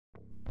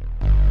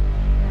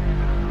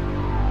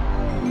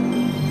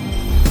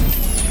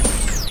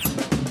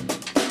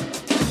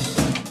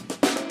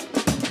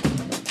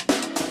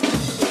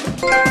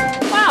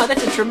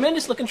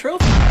tremendous looking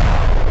trophy.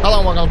 Hello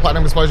and welcome to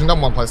Platinum Explosion,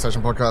 number one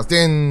PlayStation podcast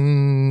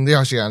in the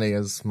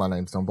Oceanias. My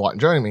name's Don Blight,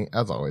 and joining me,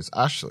 as always,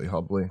 Ashley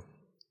Hobley.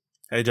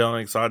 Hey John,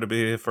 I'm excited to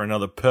be here for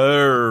another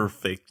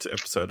perfect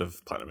episode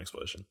of Platinum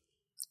Explosion.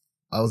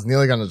 I was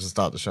nearly going to just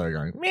start the show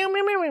going, meow,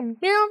 meow, meow, meow,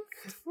 meow,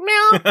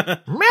 meow, meow,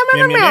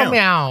 Meow, meow, meow,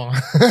 meow,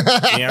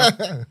 Yeah.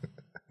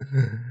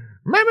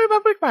 meow,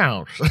 meow, big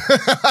mouse.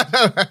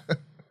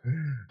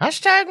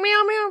 Hashtag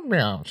meow, meow,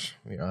 meow.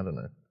 Yeah, I don't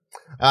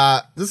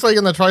know. This week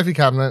in the trophy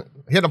cabinet,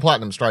 hit a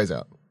platinum, strays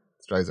out.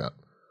 Strays out.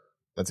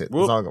 That's it.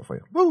 Whoop. That's all I got for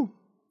you. Woo.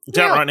 It's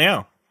out right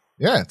now.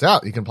 Yeah, it's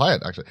out. You can play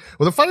it, actually.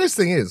 Well, the funniest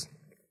thing is,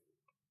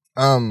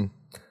 so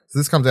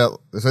this comes out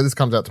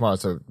tomorrow,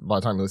 so by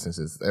the time you listen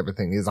to this,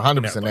 everything is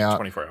 100% Like out,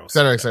 24 hours.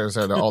 et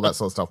cetera, all that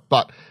sort of stuff.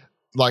 But,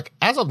 like,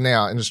 as of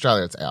now, in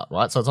Australia, it's out,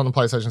 right? So it's on the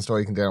PlayStation Store,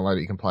 you can download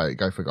it, you can play it,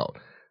 go for gold.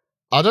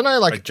 I don't know, I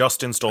like...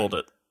 just installed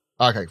it.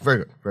 Okay, very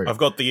good, very good. I've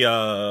got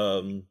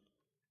the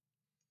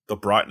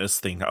brightness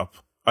thing up.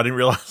 I didn't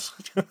realize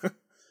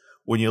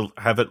when you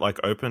have it like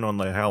open on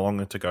the how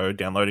long to go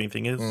downloading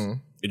thing is,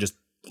 it just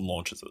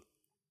launches it.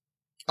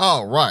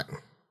 Oh, right.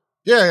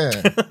 Yeah,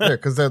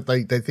 because they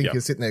think Yeah.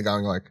 you're sitting there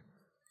going, like...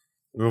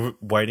 We were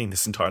waiting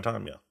this entire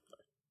time, yeah.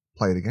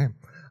 Play the game.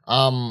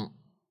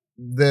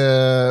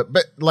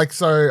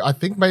 So I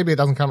think maybe it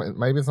doesn't come,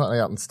 maybe it's not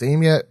out in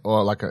Steam yet,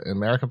 or like an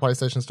American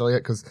PlayStation Store yet,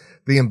 because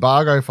the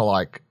embargo for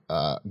like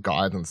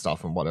guides and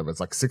stuff and whatever,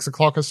 it's like 6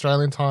 o'clock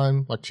Australian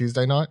time, like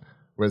Tuesday night,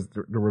 whereas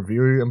the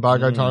review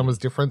embargo time was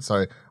different.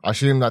 So I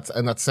assume that's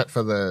set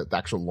for the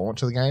actual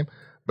launch of the game.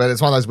 But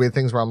it's one of those weird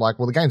things where I'm like,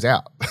 well, the game's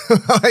out.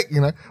 Like,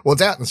 well,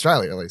 it's out in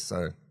Australia at least.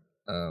 So,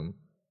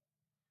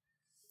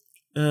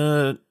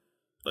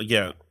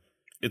 yeah.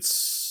 It's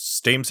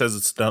Steam says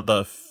it's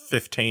the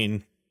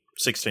 15,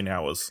 16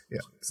 hours. yeah.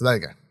 So there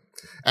you go.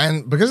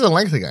 And because of the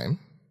length of the game,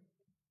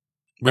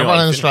 everyone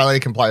in Australia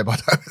can play it by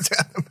the time it's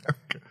out in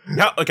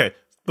America. Okay,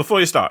 before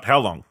you start, how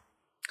long?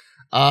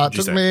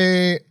 Took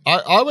me,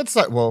 I would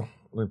say, well,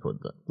 let me put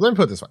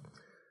it this way.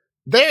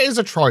 There is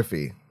a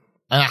trophy,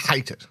 and I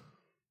hate it.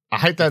 I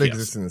hate that it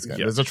exists in this game.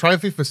 Yeah. There's a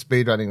trophy for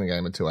speedrunning the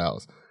game in 2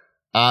 hours.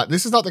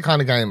 This is not the kind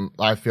of game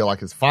I feel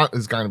like is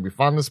going to be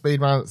fun to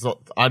speedrun.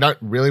 I don't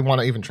really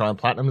want to even try and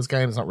platinum this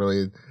game. It's not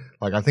really,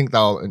 like, I think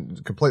they'll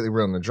completely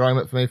ruin the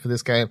enjoyment for me for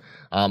this game.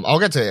 I'll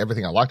get to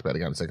everything I liked about the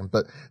game in a second,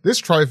 but this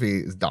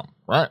trophy is dumb,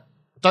 right?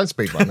 Don't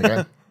speedrun the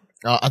game.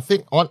 I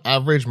think on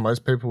average,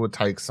 most people would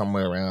take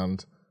somewhere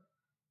around,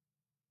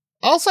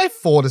 I'll say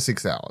 4 to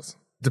 6 hours,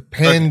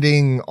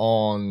 depending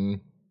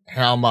on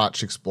how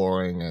much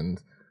exploring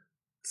and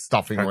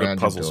stuffing How good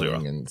around you're puzzles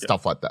doing are. and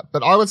stuff like that.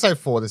 But I would say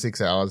 4 to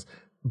 6 hours.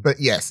 But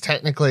yes,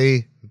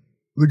 technically,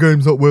 the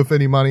game's not worth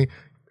any money.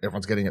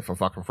 Everyone's getting it for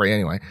fucking free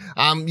anyway.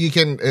 You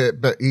can,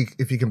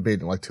 if you can beat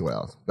it in like 2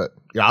 hours. But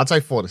yeah, I'd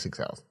say 4 to 6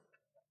 hours.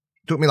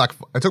 It took me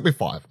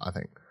 5, I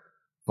think.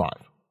 5.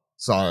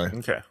 So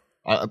Okay.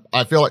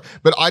 I feel like,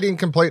 but I didn't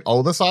complete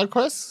all the side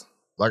quests.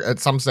 Like at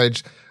some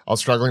stage, I was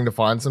struggling to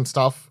find some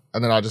stuff,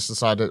 and then I just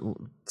decided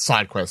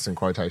side quests in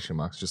quotation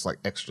marks, just like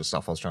extra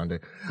stuff I was trying to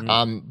do.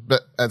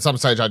 But at some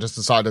stage, I just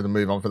decided to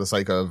move on for the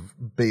sake of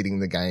beating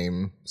the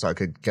game, so I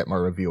could get my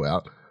review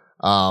out,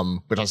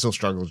 which I still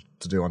struggled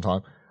to do on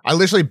time. I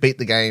literally beat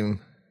the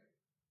game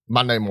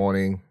Monday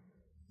morning,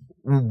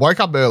 woke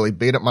up early,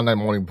 beat it Monday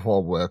morning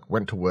before work,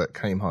 went to work,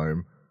 came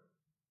home,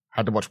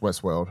 had to watch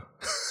Westworld.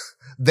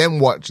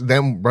 Then wrote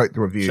the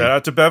review. Shout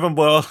out to Bevan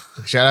Well.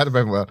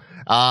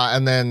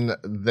 And then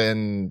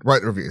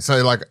wrote the review.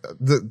 So like,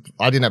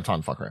 I didn't have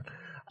time to fuck around.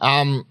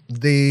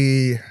 But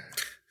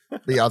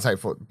yeah, I'll take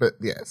but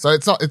yeah, so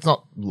it's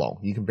not long.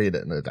 You can beat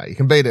it in a day. You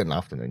can beat it in an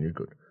afternoon. You're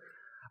good.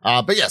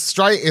 But yeah,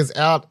 Stray is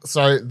out.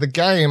 So the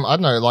game, I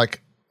don't know,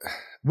 like,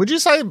 would you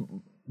say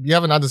you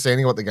have an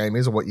understanding of what the game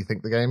is or what you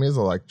think the game is?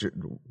 Or like, do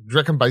you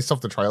reckon based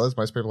off the trailers,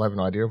 most people have an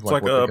idea of It's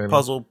like like what the a game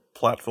puzzle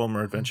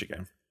platformer adventure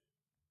game.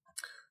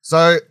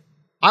 So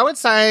I would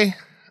say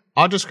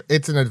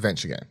it's an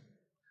adventure game.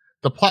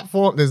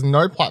 There's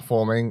no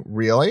platforming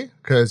really,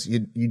 because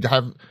you're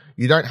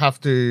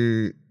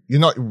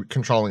not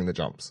controlling the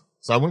jumps.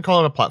 So I wouldn't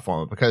call it a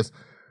platformer because,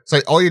 so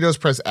all you do is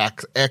press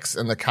X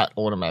and the cat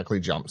automatically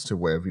jumps to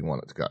wherever you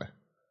want it to go.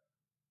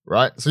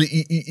 Right? So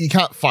you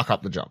can't fuck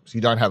up the jumps.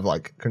 You don't have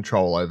like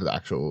control over the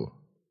actual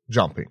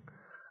jumping.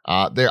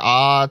 There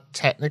are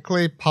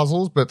technically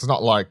puzzles, but it's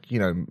not like,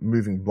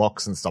 moving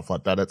blocks and stuff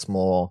like that. It's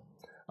more,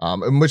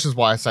 and which is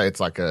why I say it's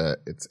like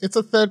it's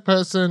a third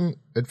person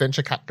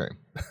adventure cat game.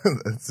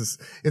 It's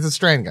a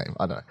strand game.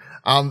 I don't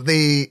know.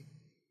 The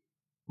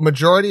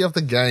majority of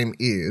the game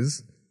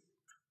is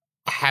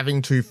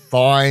having to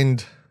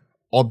find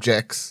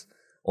objects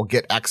or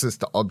get access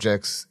to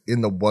objects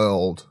in the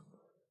world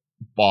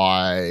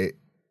by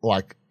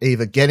like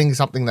either getting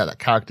something that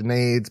character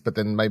needs, but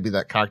then maybe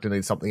that character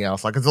needs something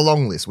else. Like it's a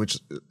long list, which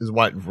is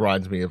why it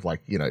reminds me of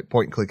like,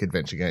 point and click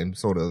adventure game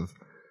sort of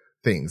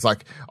things.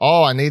 Like,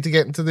 oh, I need to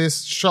get into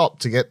this shop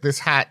to get this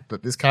hat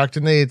that this character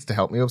needs to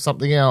help me with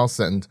something else.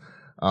 And,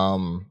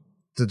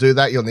 to do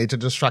that, you'll need to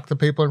distract the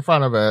people in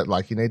front of it.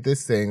 Like you need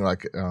this thing,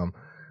 like,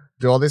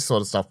 do all this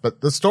sort of stuff.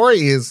 But the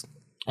story is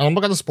I'm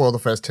not going to spoil the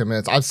first 10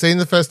 minutes. I've seen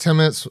the first 10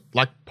 minutes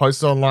like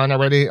posted online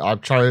already. I'm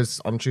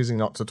choosing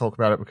not to talk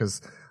about it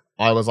because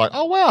I was like,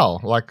 oh wow,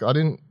 like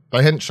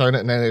they hadn't shown it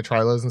in any of the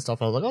trailers and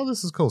stuff. I was like, oh,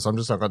 this is cool. So I'm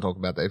just not going to talk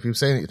about that. If you've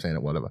seen it, you've seen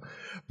it, whatever.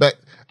 But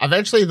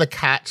eventually the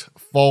cat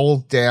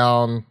falls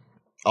down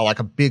like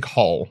a big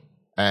hole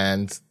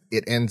and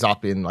it ends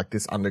up in like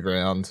this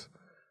underground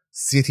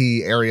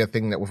city area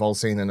thing that we've all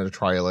seen in the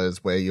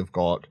trailers where you've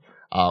got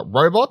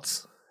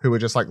robots who are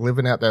just like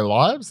living out their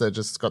lives. They've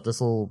just got this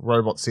little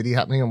robot city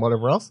happening and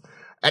whatever else.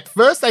 At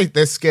first,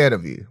 they're scared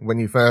of you when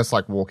you first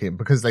like walk in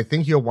because they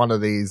think you're one of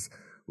these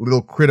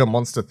little critter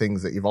monster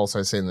things that you've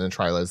also seen in the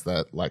trailers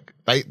that like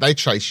they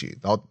chase you.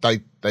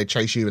 They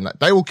chase you and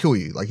they will kill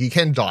you. Like you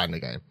can die in the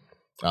game.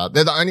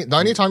 They're the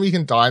only time you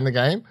can die in the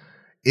game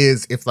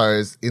is if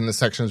those in the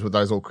sections with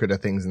those all critter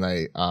things and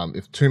they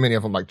if too many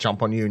of them like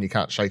jump on you and you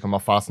can't shake them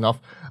off fast enough,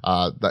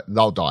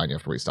 they'll die and you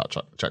have to restart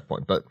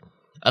checkpoint. But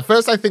at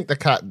first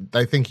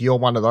they think you're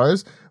one of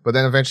those, but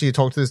then eventually you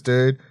talk to this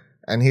dude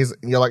and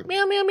you're like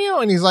meow meow meow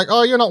and he's like,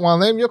 oh, you're not one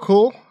of them, you're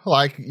cool,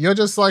 like you're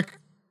just like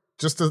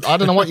I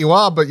don't know what you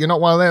are, but you're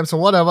not one of them, so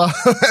whatever.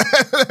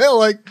 You're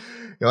like,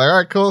 all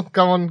right, cool,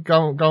 go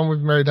on with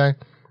Merry Day.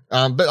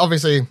 But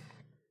obviously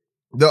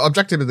the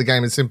objective of the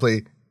game is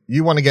simply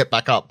you want to get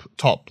back up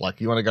top,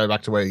 like you want to go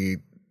back to where you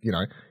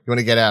want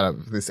to get out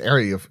of this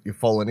area you've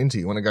fallen into.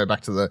 You want to go back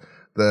to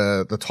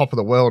the top of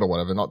the world or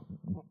whatever, not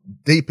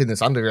deep in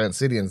this underground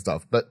city and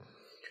stuff. But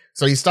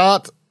so you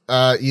start,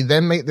 you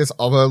then meet this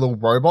other little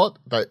robot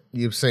that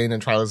you've seen in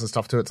trailers and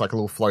stuff too. It's like a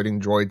little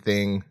floating droid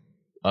thing.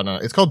 I don't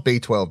know. It's called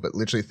B12, but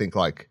literally think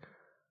like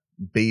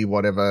B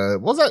whatever.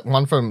 What was that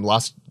one from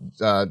last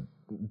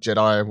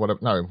Jedi? Whatever.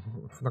 No,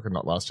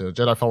 not last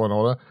Jedi Fallen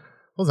Order.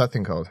 What was that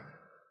thing called?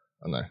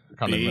 I don't know. I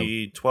can't remember.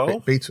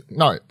 B12?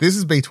 No, this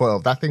is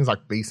B12. That thing's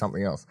like B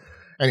something else.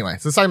 Anyway,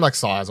 it's the same like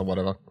size or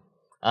whatever.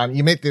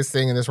 You meet this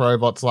thing and this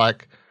robot's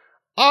like,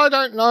 I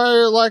don't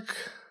know, like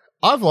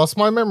I've lost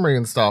my memory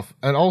and stuff.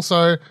 And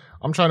also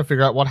I'm trying to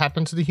figure out what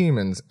happened to the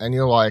humans. And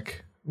you're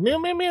like, meow,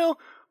 meow, meow.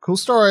 Cool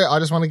story. I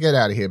just want to get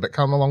out of here, but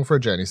come along for a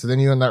journey. So then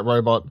you and that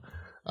robot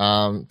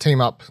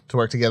team up to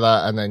work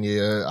together, and then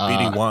you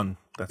BD1.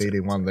 That's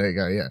BD1. There you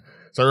go. Yeah.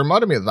 So it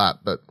reminded me of that,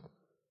 but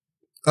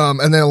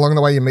and then along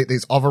the way you meet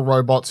these other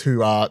robots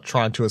who are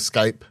trying to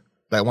escape.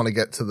 They want to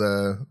get to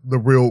the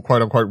real,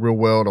 quote unquote, real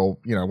world, or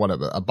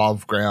whatever,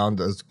 above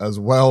ground as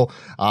well.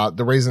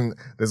 The reason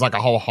there's like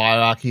a whole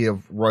hierarchy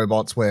of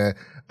robots where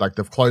like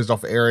they've closed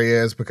off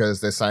areas because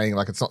they're saying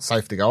like it's not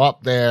safe to go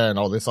up there and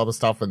all this other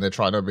stuff, and they're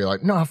trying to be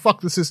like, no, fuck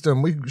the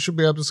system, we should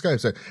be able to escape.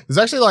 So there's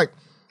actually like,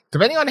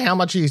 depending on how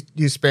much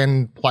you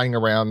spend playing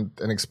around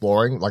and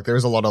exploring, like there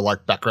is a lot of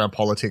like background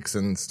politics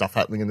and stuff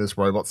happening in this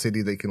robot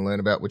city that you can learn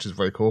about, which is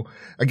very cool.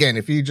 Again,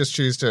 if you just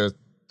choose to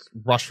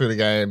rush through the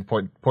game,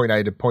 point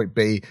A to point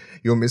B,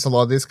 you'll miss a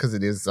lot of this because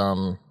it is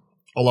a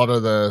lot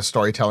of the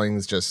storytelling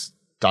is just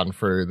done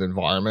through the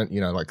environment,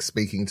 like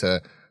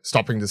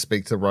stopping to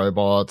speak to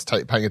robots,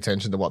 paying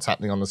attention to what's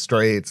happening on the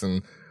streets,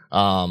 and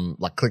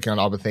like clicking on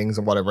other things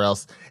and whatever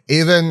else.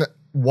 Even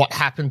what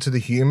happened to the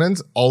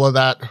humans, all of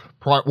that,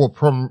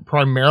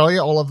 primarily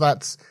all of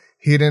that's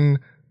hidden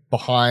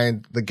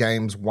behind the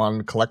game's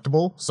one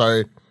collectible.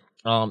 So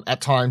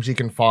at times you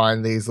can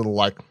find these little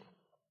like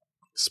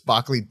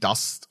sparkly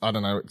dust, I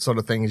don't know, sort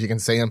of things. You can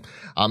see them.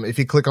 If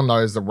you click on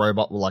those, the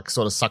robot will like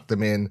sort of suck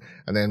them in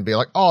and then be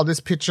like, oh, this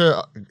picture,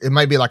 it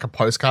may be like a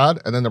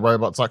postcard. And then the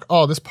robot's like,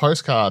 oh, this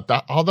postcard,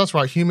 that's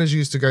right. Humans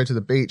used to go to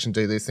the beach and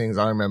do these things.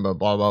 I remember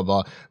blah, blah,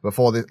 blah.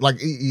 Before this, like,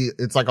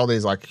 it's like all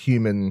these like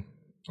human,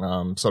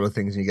 sort of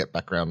things, and you get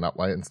background that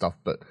way and stuff.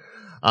 But,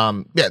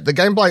 yeah, the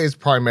gameplay is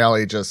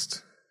primarily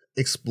just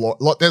explore.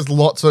 There's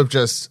lots of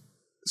just,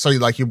 so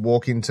like you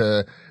walk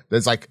into,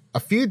 there's like a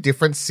few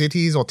different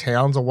cities or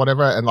towns or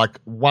whatever, and like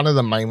one of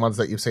the main ones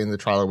that you've seen in the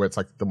trailer where it's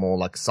like the more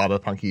like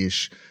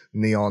cyberpunky-ish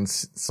neon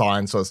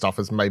sign sort of stuff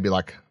is maybe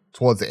like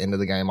towards the end of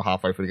the game or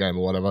halfway through the game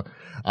or whatever.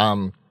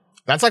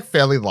 That's like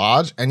fairly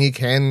large, and you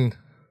can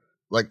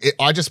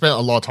I just spent a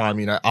lot of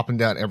time, up and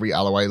down every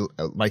alleyway,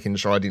 making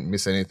sure I didn't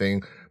miss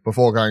anything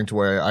before going to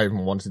where I even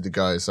wanted to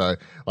go. So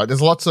like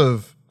there's lots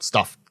of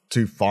stuff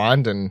to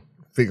find and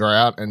figure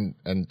out and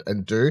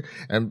do.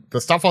 And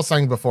the stuff I was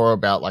saying before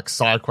about like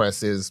side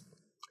quests is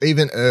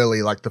even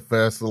early, like the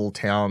first little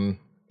town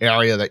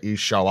area that you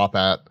show up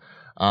at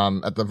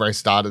the very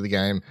start of the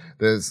game.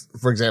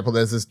 For example,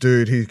 there's this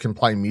dude who can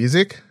play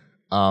music.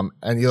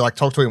 And you like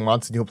talk to him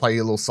once and he'll play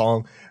you a little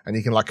song, and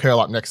you can like curl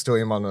up next to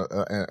him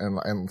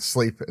and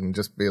sleep and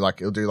just be like,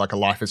 he'll do like a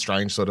Life is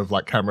Strange sort of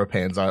like camera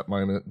pans out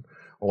moment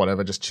or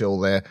whatever, just chill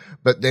there.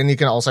 But then you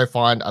can also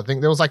find, I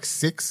think there was like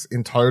 6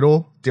 in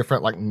total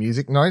different like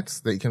music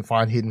notes that you can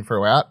find hidden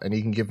throughout, and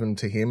you can give them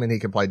to him and he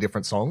can play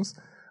different songs,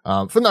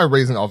 for no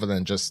reason other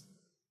than just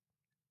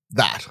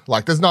that.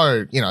 Like there's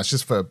no, it's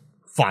just for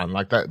fun.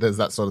 Like that, there's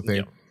that sort of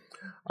thing.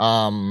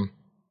 Yeah. And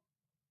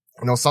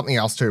there was something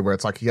else too, where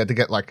it's like you had to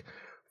get like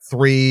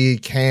 3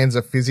 cans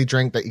of fizzy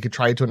drink that you could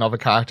trade to another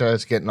character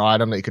to get an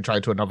item that you could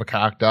trade to another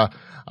character,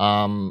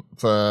 I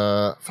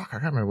can't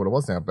remember what it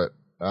was now, but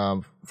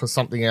for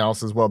something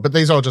else as well. But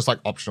these are just like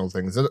optional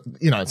things.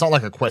 It's not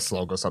like a quest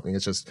log or something.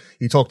 It's just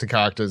you talk to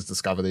characters,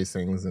 discover these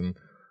things, and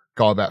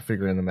go about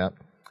figuring them out.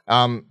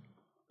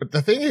 But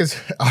the thing is,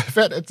 I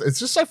bet it's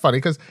just so funny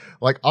because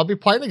like I'll be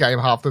playing the game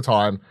half the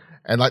time,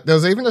 and like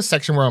there's even a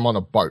section where I'm on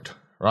a boat,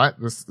 right?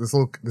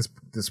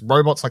 This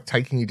robot's like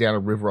taking you down a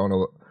river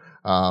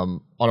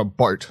on a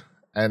boat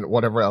and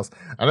whatever else.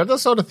 And I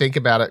just sort of think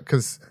about it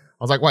because I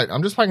was like, wait,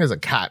 I'm just playing as a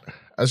cat.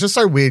 It's just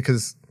so weird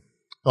because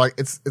like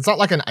it's not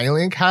like an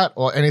alien cat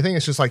or anything.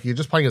 It's just like you're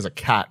just playing as a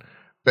cat,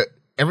 but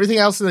everything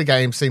else in the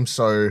game seems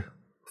so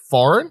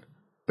foreign.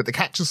 But the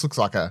cat just looks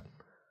like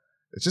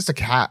it's just a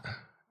cat.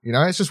 You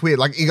know, it's just weird.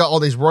 Like you got all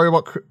these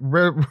robot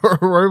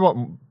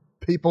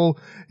people,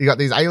 you got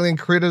these alien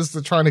critters that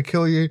are trying to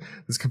kill you.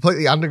 This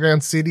completely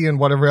underground city and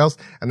whatever else,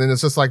 and then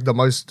it's just like the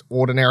most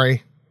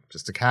ordinary,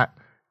 just a cat.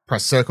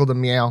 Press circle to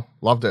meow.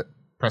 Loved it.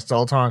 Pressed it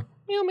all the time.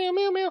 Meow meow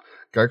meow meow.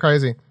 Go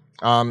crazy.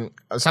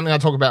 Something I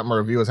talk about in my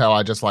review is how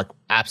I just like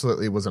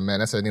absolutely was a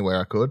menace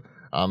anywhere I could.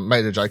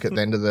 Made a joke at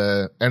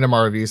the end of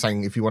my review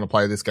saying if you want to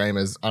play this game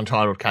as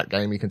Untitled Cat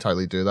Game, you can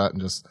totally do that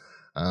and just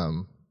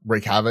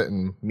wreak havoc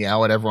and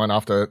meow at everyone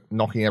after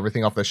knocking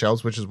everything off their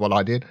shelves, which is what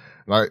I did.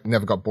 And I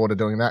never got bored of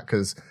doing that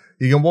because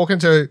you can walk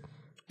into,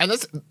 and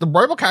the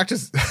robot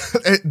characters,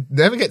 it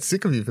never gets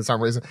sick of you for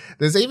some reason.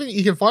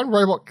 You can find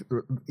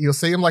you'll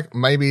see them like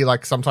maybe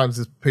like sometimes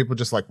there's people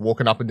just like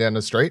walking up and down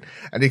the street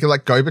and you can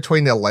like go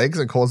between their legs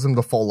and cause them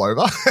to fall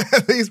over.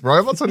 These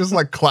robots will just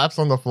like collapse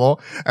on the floor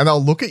and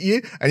they'll look at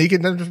you and you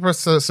can then just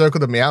press a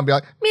circle to meow and be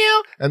like,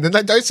 meow. And then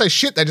they don't say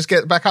shit. They just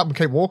get back up and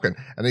keep walking.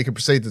 And then you can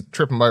proceed to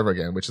trip them over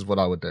again, which is what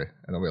I would do.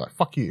 And I'll be like,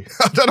 fuck you.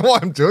 I don't know why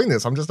I'm doing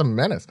this. I'm just a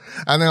menace.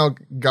 And then I'll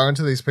go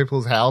into these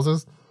people's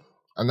houses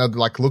and they'll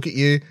like look at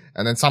you,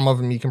 and then some of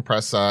them you can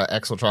press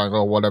X or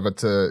triangle or whatever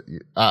to,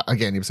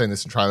 again, you've seen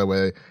this in trailer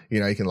where,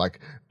 you can like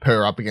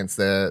purr up against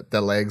their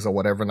legs or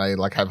whatever, and they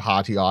like have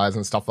hearty eyes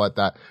and stuff like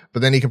that.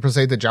 But then you can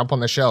proceed to jump on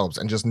the shelves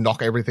and just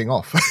knock everything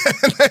off.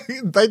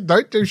 they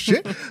don't do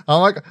shit.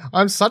 I'm like,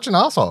 I'm such an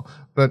asshole,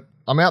 but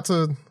I'm out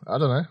to, I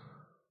don't know,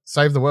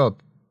 save the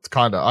world. It's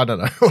kind of, I don't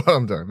know what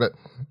I'm doing, but,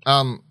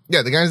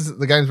 yeah, the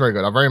game's very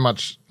good. I very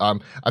much,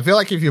 I feel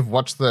like if you've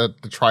watched the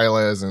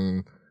trailers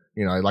and,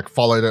 like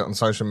followed it on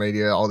social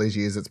media all these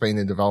years it's been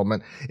in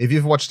development. If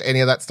you've watched any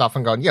of that stuff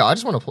and gone, yeah, I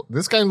just want to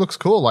this game looks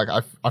cool. Like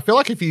I feel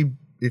like if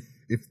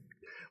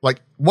like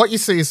what you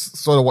see is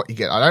sort of what you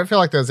get. I don't feel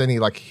like there's any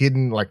like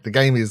hidden, like the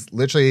game is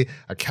literally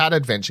a cat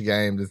adventure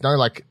game. There's no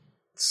like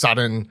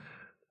sudden,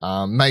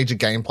 major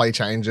gameplay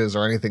changes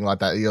or anything like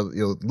that.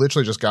 You're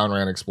literally just going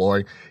around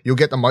exploring. You'll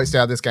get the most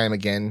out of this game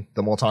again,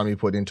 the more time you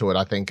put into it,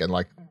 I think, and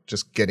like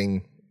just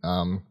getting,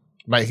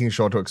 making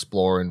sure to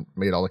explore and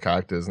meet other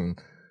characters and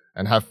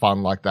have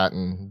fun like that,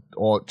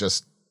 or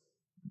just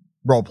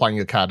role playing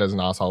your cat as an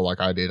asshole like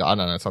I did. I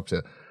don't know. It's up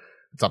to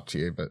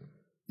you. But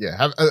yeah,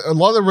 have a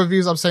lot of the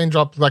reviews I've seen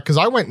drop like because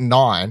I went 9.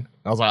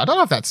 I was like, I don't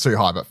know if that's too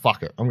high, but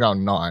fuck it, I'm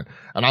going 9.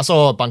 And I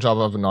saw a bunch of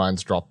other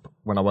 9s drop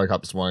when I woke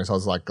up this morning, so I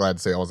was like glad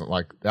to see I wasn't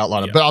like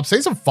outliner. Yeah. But I've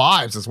seen some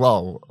 5s as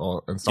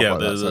well, and stuff like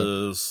that. Yeah,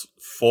 there's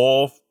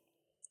 4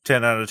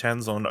 10 out of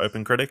 10s on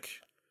OpenCritic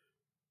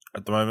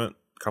at the moment.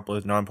 A couple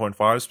of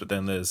 9.5s, but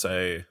then there's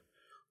a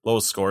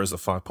lowest score is a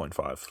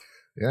 5.5.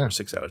 Yeah. Or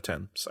 6 out of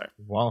 10. So.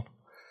 Wow.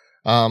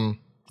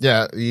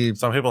 Yeah.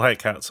 Some people hate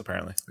cats,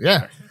 apparently.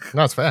 Yeah.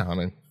 No, it's fair. I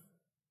mean,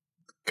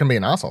 can be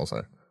an asshole,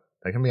 so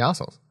they can be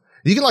assholes.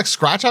 You can like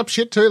scratch up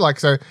shit too. Like,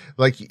 so,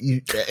 like,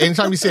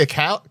 anytime you see a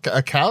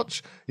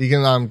couch, you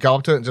can go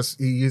up to it and just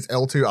you use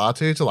L2,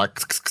 R2 to like,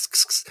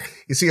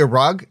 you see a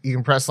rug, you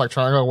can press like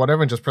triangle or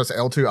whatever and just press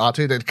L2,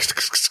 R2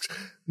 to,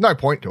 no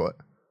point to it.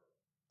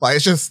 Like,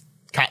 it's just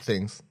cat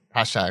things.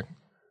 Hashtag.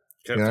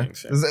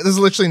 Things, yeah. There's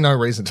literally no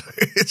reason to.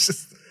 It's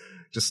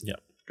just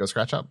go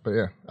scratch up. But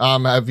yeah,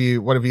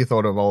 what have you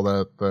thought of all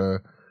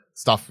the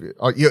stuff?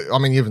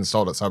 You've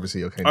installed it, so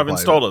obviously you're keen. I've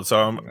installed it, so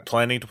I'm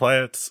planning to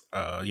play it.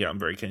 I'm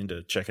very keen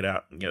to check it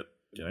out and get.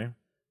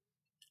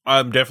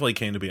 I'm definitely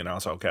keen to be an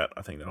arsehole cat.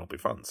 I think that'll be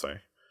fun. So,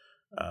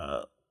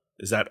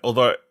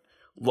 although,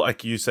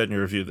 like you said in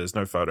your review, there's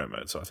no photo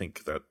mode, so I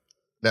think that.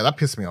 Yeah, that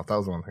pissed me off. That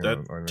was one thing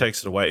that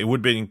takes it away. It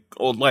would be,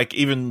 or like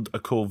even a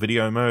cool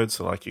video mode,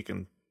 so like you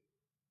can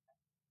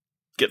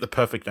get the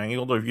perfect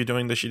angle if you're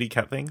doing the shitty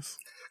cat things.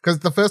 Because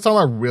the first time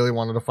I really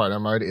wanted a photo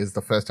mode is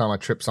the first time I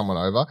tripped someone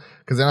over.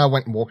 Because then I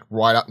went and walked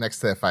right up next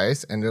to their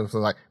face and it was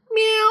like,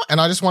 meow.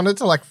 And I just wanted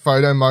to like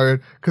photo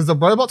mode. Because the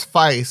robot's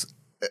face,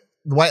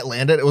 the way it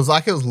landed, it was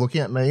like it was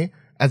looking at me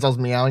as I was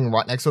meowing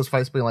right next to its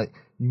face, being like,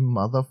 you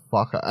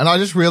motherfucker. And I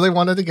just really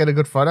wanted to get a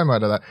good photo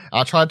mode of that.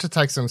 I tried to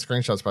take some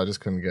screenshots, but I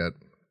just couldn't get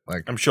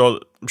like. I'm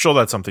sure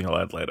that's something I'll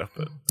add later.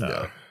 But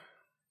yeah,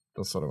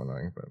 that's sort of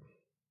annoying. But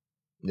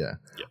yeah.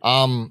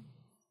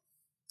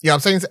 Yeah, I'm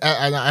saying,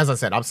 as I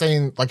said, I'm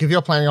saying, like, if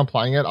you're planning on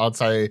playing it, I'd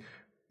say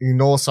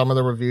ignore some of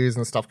the reviews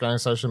and stuff going on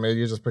social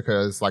media just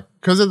because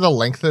of the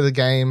length of the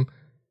game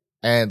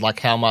and, like,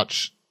 how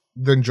much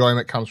the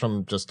enjoyment comes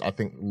from just, I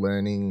think,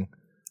 learning,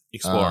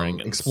 exploring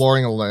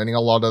and learning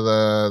a lot of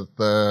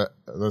the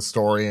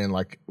story and,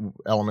 like,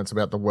 elements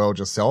about the world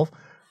yourself.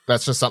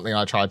 that's just something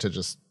I tried to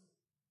just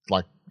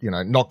like,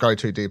 not go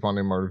too deep on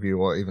in my review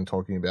or even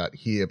talking about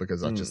here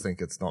because I just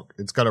think it's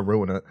going to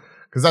ruin it.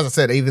 Because as I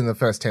said, even the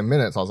first 10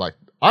 minutes, I was like,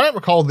 I don't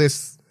recall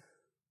this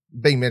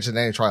being mentioned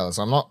in any trailers.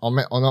 I'm not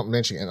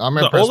mentioning it. All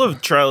the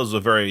trailers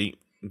are very,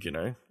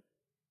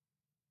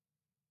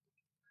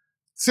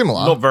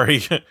 similar. Not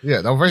very.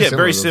 Yeah, they were very similar.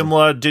 Very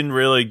similar. Didn't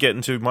really get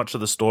into much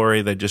of the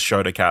story. They just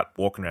showed a cat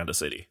walking around a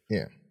city.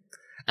 Yeah.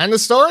 And the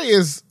story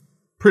is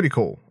pretty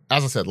cool.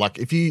 As I said, like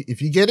if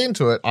you get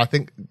into it, I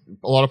think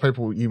a lot of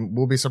people, you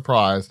will be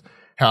surprised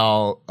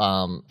how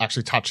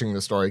actually touching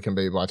the story can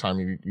be by the time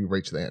you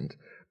reach the end.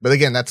 But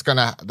again, that's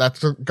gonna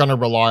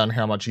rely on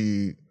how much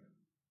you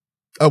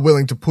are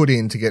willing to put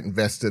in to get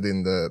invested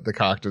in the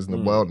characters and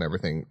the world and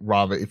everything.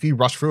 Rather, if you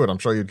rush through it, I'm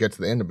sure you'd get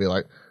to the end and be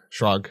like,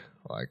 shrug,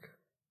 like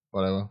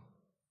whatever.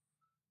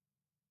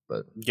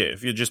 But yeah,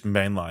 if you just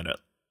mainline it.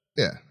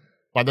 Yeah.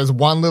 Like there's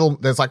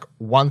like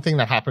one thing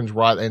that happens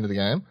right at the end of the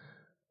game.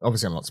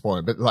 Obviously, I'm not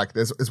spoiling, but like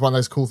it's one of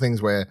those cool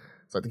things where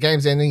it's like the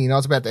game's ending,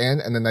 it's about to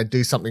end, and then they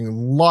do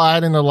something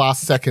right in the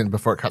last second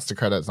before it cuts to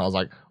credits, and I was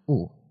like,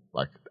 ooh,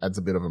 like adds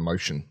a bit of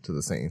emotion to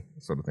the scene,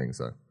 sort of thing.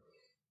 So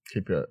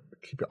keep your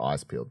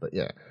eyes peeled. But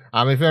yeah,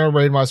 if you want to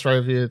read my story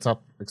review, it's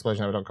up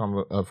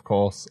explosionhour.com, of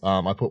course.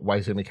 I put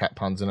way too many cat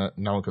puns in it.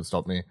 No one could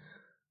stop me.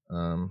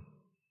 I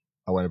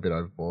went a bit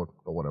overboard,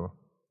 but whatever.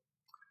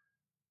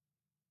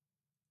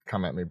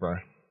 Come at me, bro.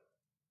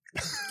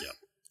 Yeah,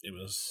 it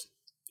was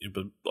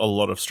a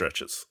lot of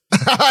stretches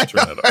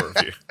through that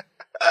review.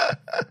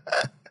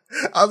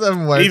 I was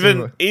having way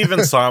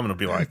even Simon would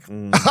be like,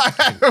 I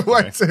had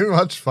way too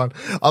much fun.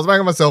 I was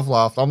making myself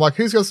laugh. I'm like,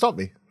 who's going to stop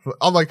me?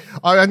 I'm like,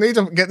 I need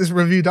to get this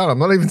review done. I'm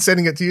not even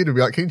sending it to you to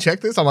be like, can you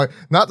check this? I'm like,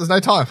 no, there's no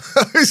time.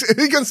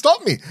 Who can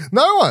stop me?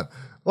 No one.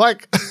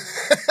 Like,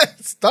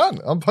 it's done.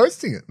 I'm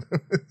posting it.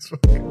 It's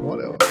fucking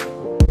whatever.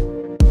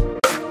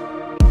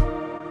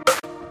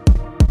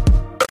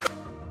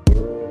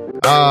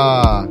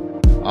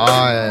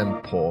 I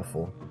am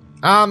powerful.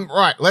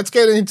 Right, let's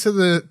get into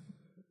the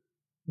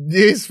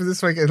news for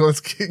this week and let's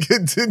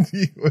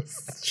continue with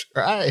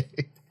Stray.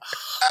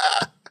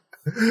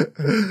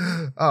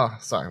 Oh,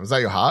 sorry. Was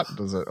that your heart?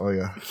 Was it? Oh,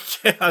 yeah.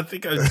 Yeah, I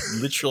think I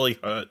literally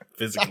hurt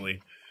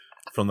physically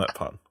from that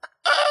pun.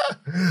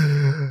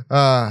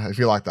 If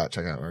you like that,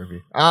 check out my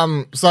review.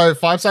 So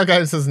 5-Star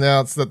Games has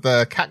announced that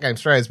the cat game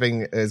Stray is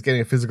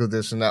getting a physical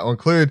edition that will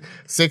include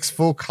 6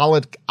 full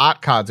colored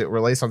art cards. It will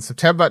release on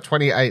September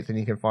 28th, and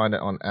you can find it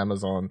on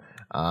Amazon.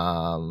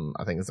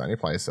 I think it's the only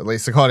place, at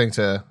least according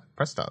to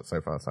Press Start so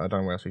far. So I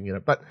don't know where else you can get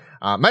it, but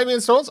maybe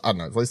in stores. I don't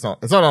know. At least not.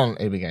 It's not on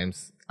EB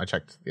Games. I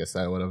checked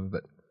yesterday or whatever,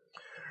 but.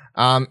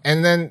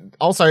 And then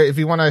also, if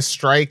you want a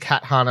Stray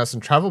cat harness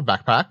and travel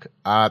backpack,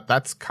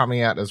 that's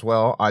coming out as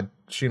well. I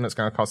assume it's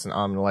going to cost an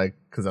arm and a leg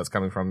because that's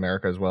coming from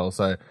America as well.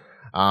 So,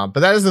 but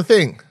that is the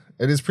thing.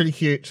 It is pretty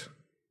cute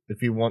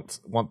if you want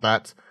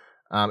that.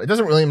 It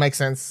doesn't really make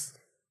sense.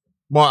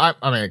 Well,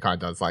 I mean, it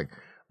kind of does. Like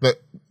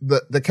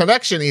the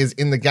connection is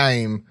in the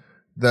game.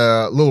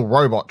 The little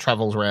robot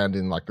travels around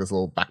in like this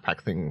little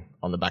backpack thing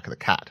on the back of the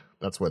cat.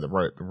 That's where the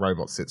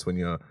robot sits when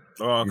you're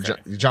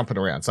jumping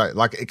around. So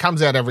like it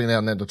comes out every now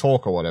and then to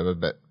talk or whatever,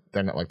 but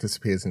then it like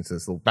disappears into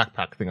this little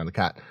backpack thing on the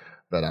cat.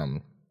 But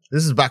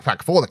this is a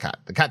backpack for the cat.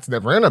 The cat's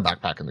never in a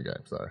backpack in the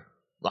game, so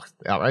like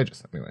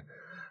outrageous. Anyway,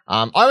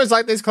 I always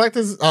like these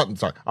collectors. I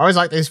always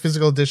like these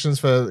physical editions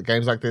for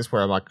games like this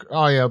where I'm like,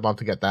 oh yeah, I'd love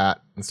to get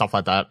that and stuff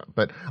like that.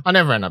 But I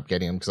never end up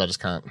getting them because I just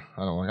can't.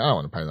 I don't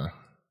want to pay that.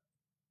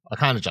 I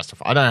can't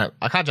justify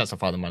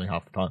the money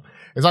half the time.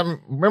 It's like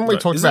remember we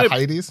talked about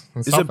Hades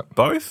and stuff. Is it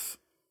both?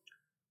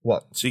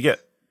 What? So you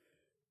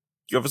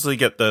obviously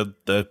get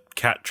the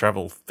cat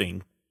travel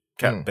thing,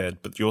 cat bed,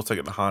 but you also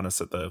get the harness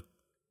at the.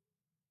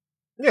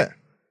 Yeah,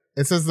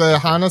 it says the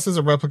harness is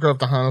a replica of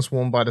the harness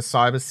worn by the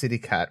Cyber City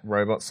cat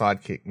robot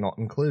sidekick, not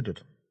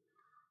included.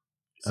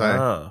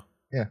 So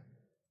yeah,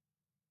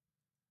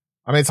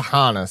 I mean it's a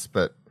harness,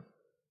 but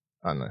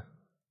I don't know.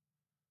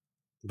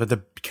 But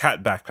the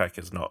cat backpack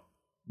is not.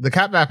 The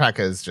cat backpack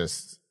is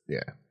just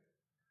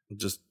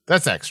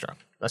that's extra.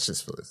 That's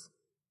just for this.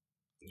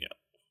 Yeah.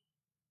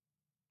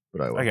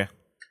 But okay.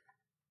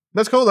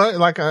 That's cool though.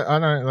 Like I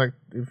know, like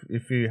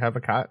if you have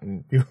a cat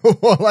and you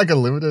want like a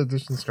limited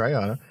edition Stray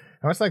item,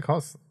 how much they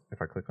cost?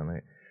 If I click on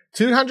it,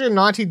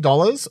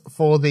 $290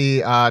 for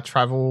the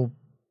travel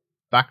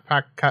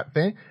backpack cat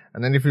thing,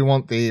 and then if you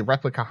want the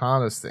replica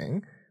harness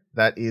thing,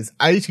 that is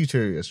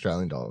 $82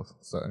 Australian.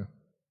 So.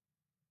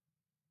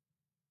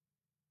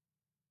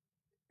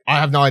 I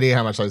have no idea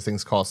how much those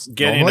things cost.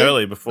 Get in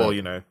early before,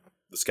 the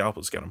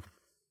scalpers get them.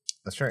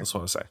 That's true. That's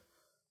what I say.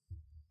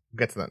 We'll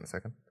get to that in a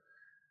second.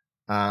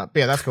 But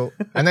yeah, that's cool.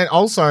 And then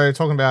also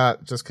talking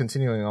about just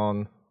continuing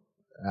on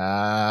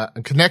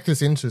and connect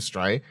this into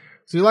Stray.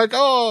 So you're like,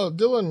 oh,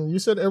 Dylan, you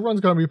said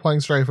everyone's going to be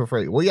playing Stray for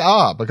free. Well, you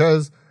are,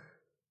 because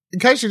in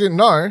case you didn't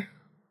know,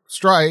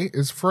 Stray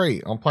is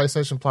free on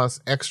PlayStation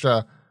Plus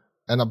Extra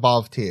and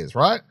above tiers,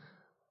 right?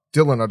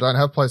 Dylan, I don't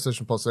have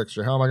PlayStation Plus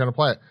Extra. How am I going to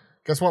play it?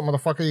 Guess what,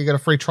 motherfucker? You get a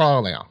free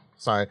trial now.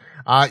 So,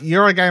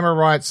 Eurogamer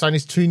writes,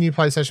 Sony's 2 new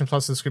PlayStation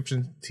Plus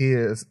subscription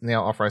tiers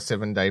now offer a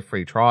 7-day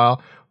free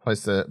trial.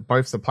 Both the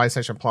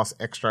PlayStation Plus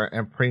Extra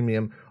and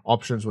Premium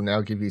options will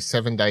now give you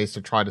 7 days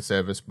to try the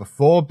service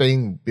before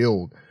being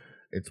billed.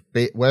 It's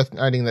worth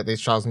noting that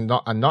these trials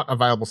are not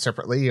available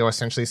separately. You're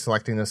essentially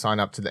selecting to sign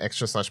up to the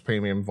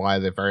Extra/Premium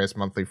via the various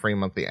monthly, free,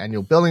 monthly,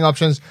 annual billing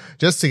options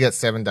just to get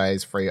 7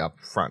 days free up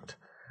front.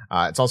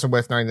 It's also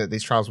worth noting that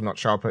these trials will not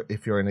show up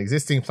if you're an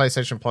existing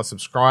PlayStation Plus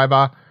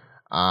subscriber.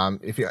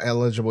 If you're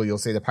eligible, you'll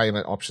see the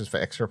payment options for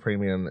Extra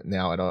Premium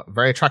now at a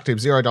very attractive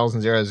 $0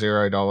 and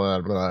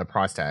 $0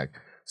 price tag.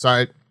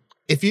 So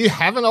if you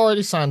haven't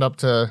already signed up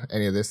to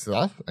any of this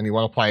stuff and you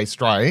want to play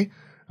Stray,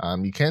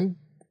 you can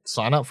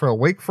sign up for a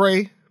week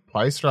free,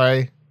 play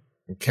Stray,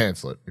 and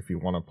cancel it if you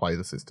want to play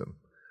the system.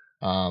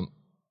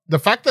 The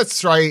fact that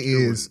Stray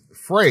is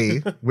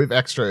free with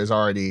Extra is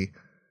already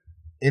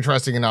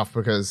interesting enough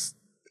because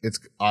it's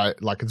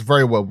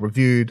very well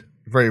reviewed,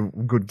 very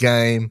good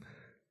game.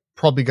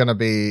 Probably going to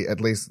be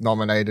at least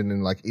nominated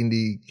in like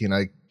indie,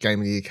 game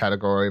of the year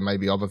category,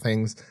 maybe other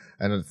things.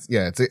 And it's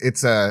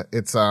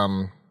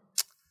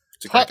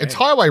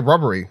highway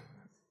robbery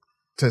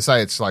to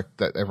say it's like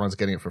that everyone's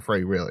getting it for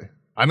free, really.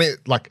 I mean,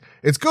 like,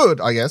 it's good,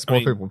 I guess.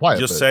 More people play it.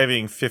 You're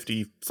saving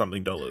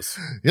 $50-something.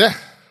 Yeah.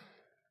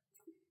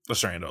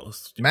 Australian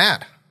dollars.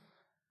 Mad.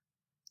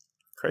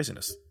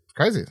 Craziness.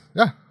 Crazy,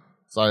 yeah.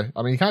 So,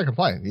 I mean, you can't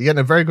complain. You're getting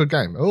a very good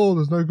game. Oh,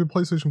 there's no good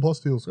PlayStation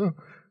Plus deals. Oh.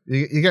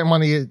 You're getting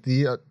one of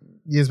the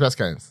year's best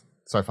games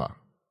so far.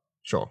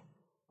 Sure.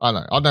 I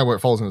don't know where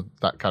it falls into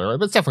that category,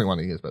 but it's definitely one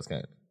of the year's best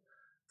games.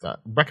 So,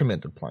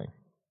 recommended playing.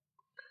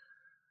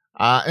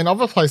 In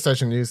other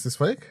PlayStation news this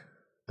week,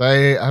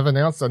 they have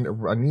announced a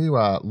new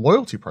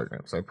loyalty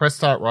program. So Press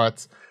Start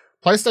writes,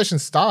 PlayStation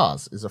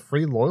Stars is a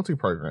free loyalty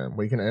program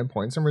where you can earn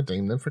points and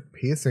redeem them for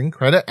PSN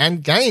credit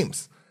and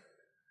games.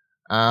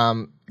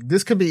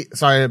 This could be,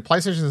 so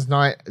PlayStation has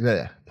now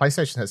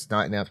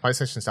announced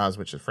PlayStation Stars,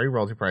 which is a free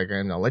loyalty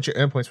program. They'll let you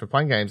earn points for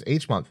playing games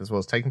each month, as well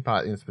as taking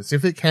part in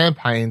specific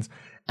campaigns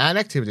and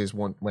activities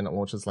when it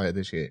launches later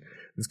this year.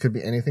 This could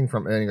be anything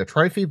from earning a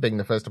trophy, being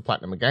the first to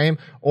platinum a game,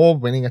 or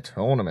winning a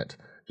tournament.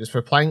 Just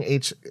for playing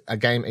a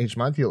game each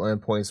month, you'll earn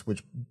points,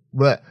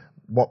 what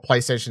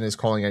PlayStation is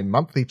calling a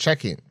monthly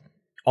check-in.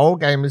 All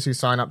gamers who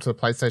sign up to the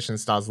PlayStation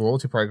Stars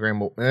loyalty program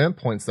will earn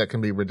points that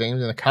can be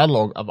redeemed in a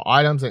catalog of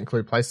items that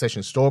include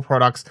PlayStation Store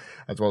products,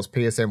 as well as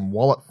PSN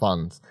wallet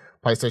funds.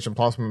 PlayStation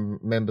Plus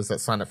members that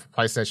sign up for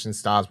PlayStation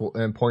Stars will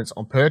earn points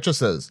on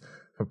purchases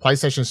for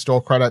PlayStation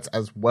Store credits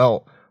as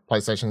well.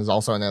 PlayStation has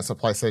also announced that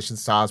PlayStation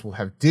Stars will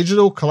have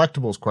digital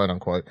collectibles, quote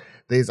unquote.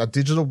 These are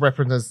digital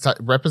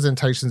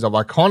representations of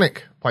iconic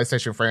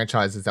PlayStation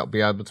franchises that will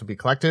be able to be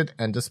collected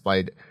and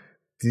displayed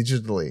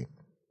digitally.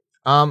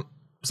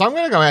 So I'm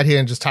going to go out here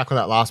and just tackle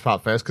that last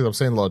part first because I've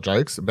seen a lot of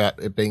jokes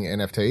about it being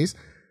NFTs.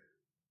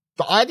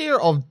 The idea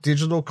of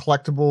digital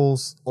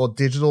collectibles or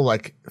digital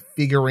like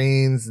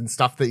figurines and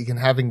stuff that you can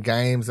have in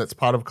games that's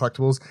part of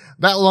collectibles,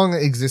 that long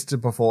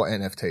existed before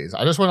NFTs.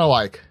 I just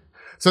want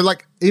to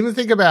even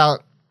think about,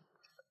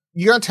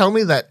 you're going to tell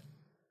me that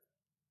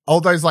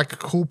all those like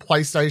cool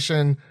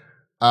PlayStation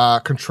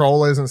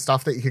controllers and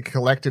stuff that you could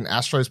collect in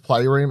Astro's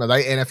Playroom, are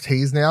they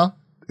NFTs now?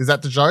 Is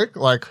that the joke?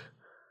 Like,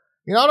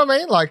 you know what I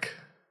mean? Like,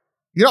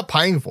 you're not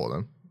paying for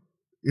them.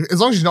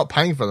 As long as you're not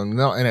paying for them,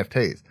 they're not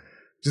NFTs.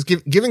 Just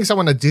giving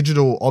someone a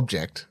digital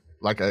object,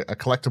 like a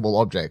collectible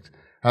object,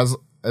 has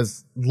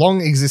as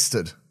long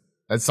existed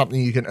as something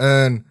you can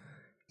earn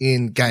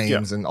in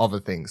games and other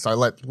things. So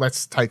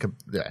let's take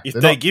if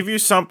they give you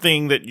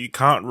something that you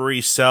can't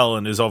resell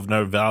and is of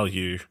no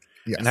value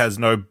and has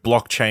no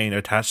blockchain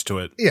attached to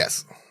it.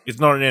 Yes. It's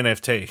not an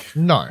NFT.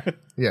 No.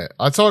 Yeah.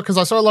 I saw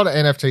a lot of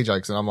NFT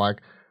jokes and I'm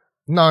like,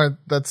 no,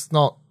 that's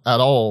not at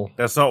all.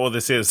 That's not what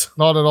this is.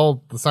 Not at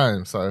all the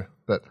same. So,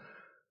 but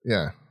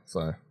yeah.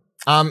 So,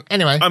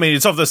 anyway. I mean,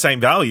 it's of the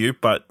same value,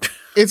 but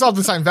it's of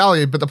the same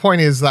value. But the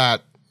point is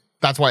that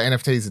that's why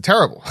NFTs are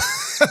terrible.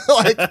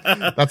 Like,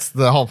 that's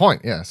the whole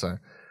point. Yeah. So,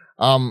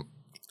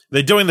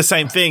 they're doing the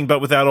same thing,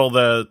 but without all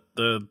the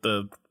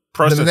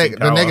processing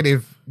power.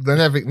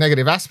 the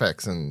negative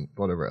aspects and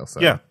whatever else.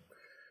 So. Yeah.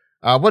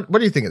 What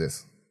do you think of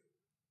this?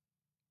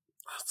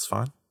 That's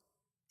fine.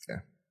 Yeah.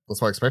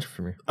 That's what I expected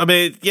from you. I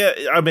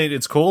mean,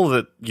 it's cool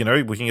that,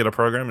 we can get a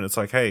program and it's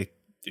like, hey,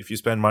 if you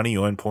spend money,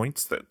 you earn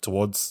points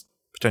towards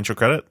potential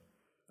credit.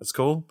 That's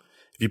cool.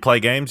 If you play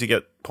games, you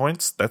get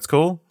points. That's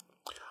cool.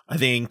 I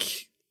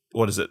think,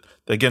 what is it?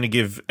 They're going to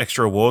give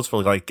extra awards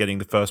for like getting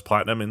the first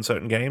platinum in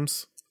certain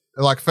games.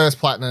 Like first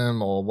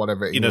platinum or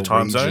whatever in a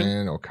time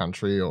zone or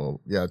country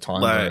or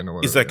time zone or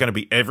whatever. Is that going to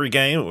be every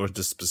game or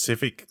just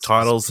specific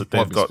titles that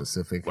they've got?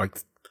 Specific. Like,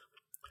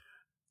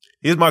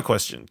 here's my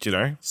question.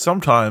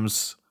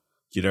 Sometimes,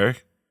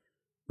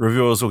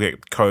 reviewers will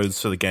get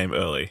codes for the game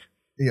early.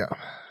 Yeah.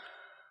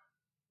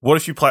 What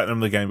if you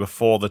platinum the game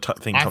before the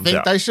thing comes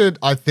out?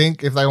 I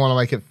think if they want to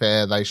make it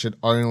fair, they should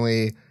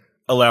only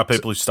allow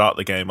people who start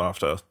the game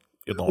after.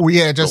 Well,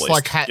 yeah, just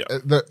released.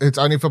 It's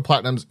only for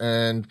platinums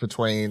earned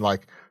between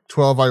like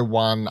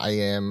 12:01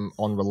 a.m.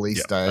 on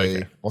release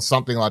day or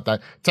something like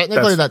that.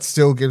 Technically, that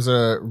still gives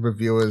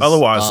reviewers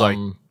otherwise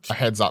a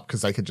heads up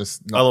because they could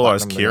just not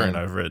otherwise Kieran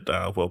over at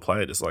Well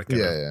Played is like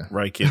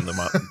rake in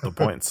the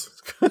points.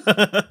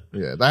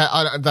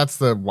 That's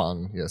the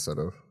one. Yeah, sort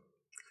of.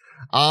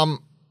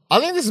 I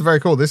think this is very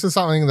cool. This is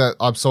something that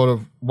I've sort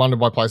of wondered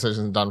why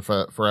PlayStation's done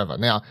for forever.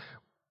 Now,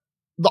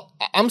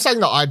 I'm saying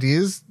the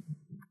idea's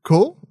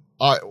cool.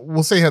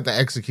 We'll see how the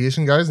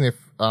execution goes, and if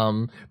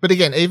but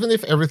again, even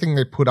if everything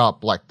they put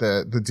up, like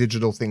the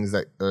digital things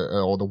that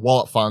or the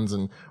wallet funds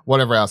and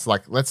whatever else,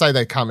 like let's say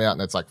they come out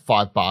and it's like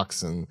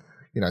 $5 and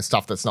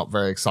stuff that's not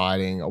very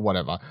exciting or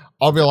whatever,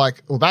 I'll be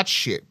like, well, that's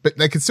shit. But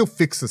they can still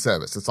fix the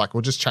service. It's like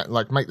we'll just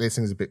make these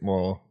things a bit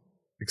more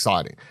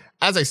exciting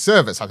as a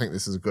service. I think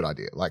this is a good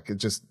idea. Like it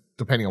just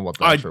depending on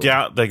what I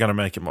doubt they're going to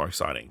make it more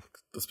exciting.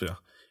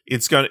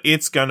 It's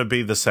going to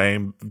be the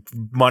same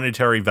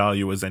monetary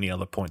value as any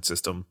other point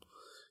system.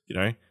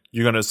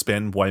 You're going to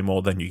spend way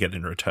more than you get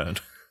in return.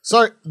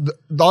 So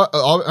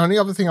the only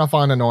other thing I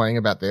find annoying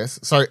about this,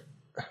 I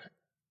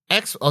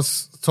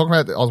was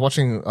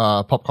watching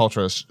Pop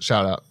Culture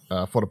shout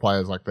out for the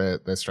players, like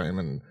their stream,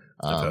 and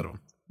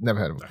never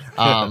heard of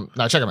them.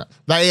 No, check them out.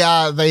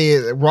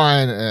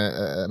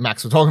 Ryan,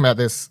 Max were talking about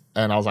this,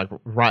 and I was like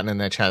writing in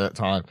their chat at the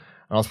time,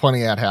 and I was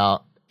pointing out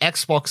how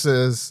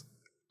Xboxes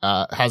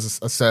has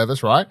a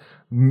service, right?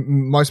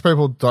 Most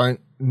people don't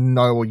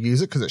know or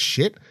use it because it's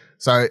shit.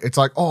 So it's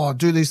like, oh,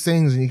 do these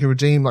things and you can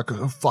redeem like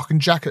a fucking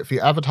jacket for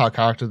your avatar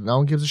character that no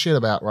one gives a shit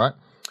about, right?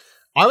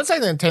 I would say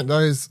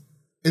Nintendo's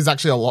is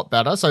actually a lot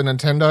better. So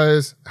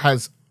Nintendo,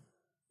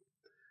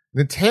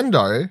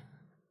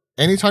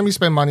 anytime you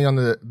spend money on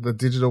the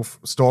digital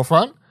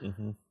storefront,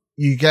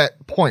 you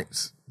get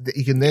points that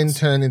you can then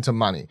turn into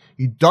money.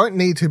 You don't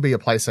need to be a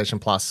PlayStation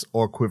Plus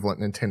or equivalent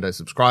Nintendo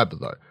subscriber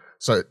though.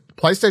 So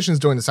PlayStation's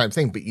doing the same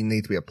thing, but you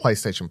need to be a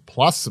PlayStation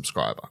Plus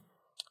subscriber.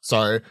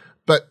 So,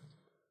 but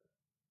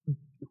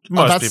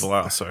most people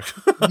are, so.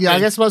 Yeah, I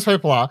guess most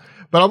people are.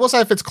 But I will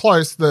say if it's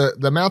close, the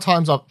amount of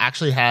times I've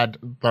actually had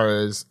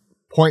those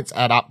points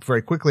add up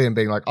very quickly and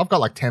being like, I've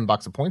got like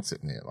 $10 of points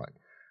sitting here. Like,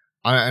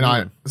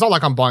 it's not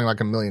like I'm buying like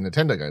a million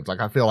Nintendo games.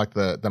 Like, I feel like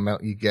the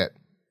amount you get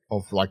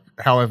of like,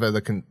 however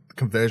the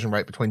conversion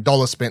rate between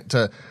dollars spent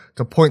to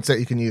points that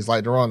you can use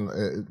later on,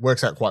 it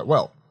works out quite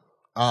well.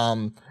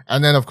 And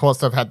then of course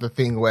they've had the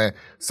thing where,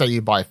 say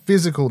you buy a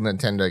physical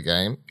Nintendo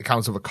game, it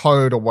comes with a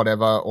code or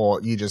whatever, or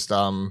you just,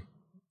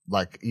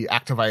 like you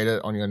activate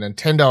it on your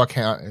Nintendo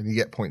account and you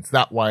get points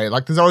that way.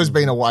 Like there's always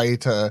been a way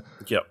to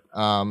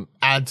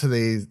add to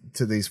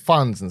these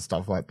funds and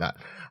stuff like that.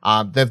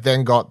 They've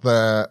then got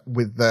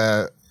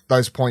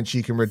those points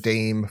you can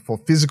redeem for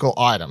physical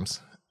items.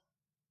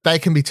 They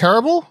can be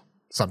terrible.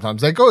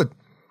 Sometimes they're good.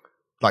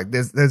 Like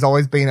there's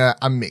always been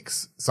a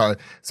mix. So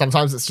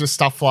sometimes it's just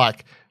stuff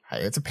like,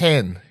 hey, it's a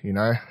pen,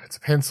 it's a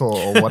pencil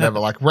or whatever,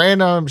 like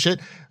random shit.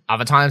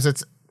 Other times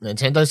it's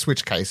Nintendo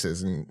Switch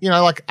cases and,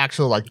 like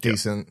actual like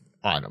decent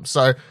items.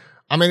 So,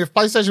 I mean, if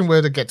PlayStation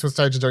were to get to a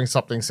stage of doing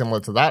something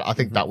similar to that, I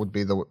think that would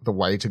be the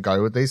way to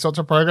go with these sorts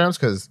of programs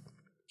because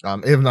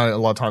even though a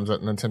lot of times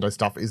that Nintendo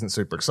stuff isn't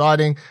super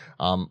exciting,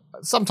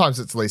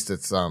 sometimes at least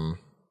it's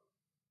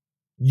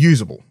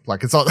usable.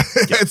 Like it's not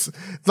it's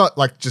not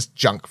like just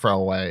junk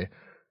throwaway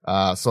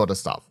sort of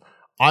stuff.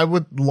 I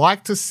would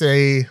like to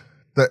see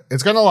that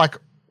it's going to like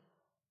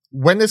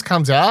when this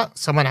comes out,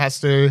 someone has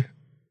to.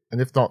 And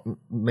if not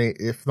me,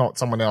 if not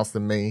someone else,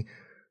 then me.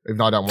 If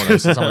I don't want to,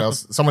 so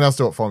someone else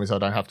do it for me so I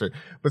don't have to.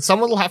 But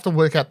someone will have to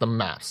work out the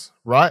maths,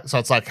 right? So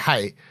it's like,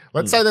 hey,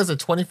 let's say there's a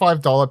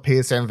 $25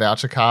 PSN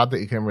voucher card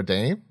that you can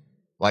redeem,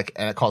 like,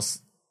 and it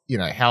costs,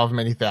 however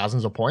many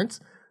thousands of points.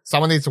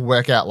 Someone needs to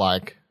work out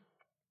like,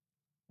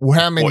 well,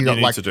 how many? What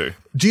you need to do.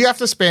 Do you have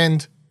to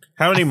spend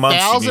how many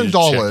months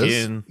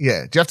 $1,000?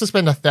 Yeah, do you have to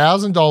spend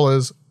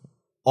 $1,000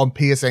 on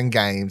PSN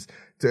games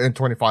to earn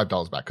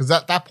 $25 back? Because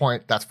at that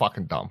point, that's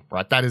fucking dumb,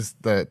 right? That is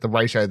the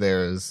ratio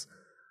there is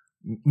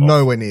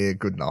nowhere near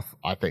good enough,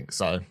 I think.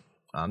 So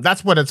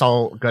that's what it's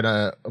all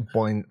gonna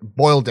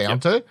boil down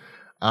to.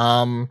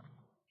 But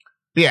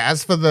yeah,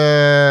 as for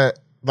the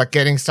like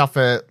getting stuff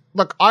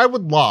look, I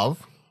would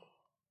love,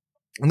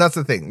 and that's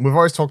the thing. We've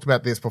always talked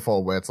about this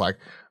before, where it's like,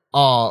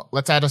 oh,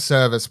 let's add a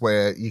service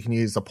where you can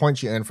use the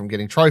points you earn from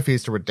getting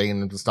trophies to redeem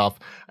them to stuff.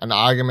 And the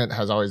argument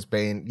has always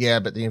been, yeah,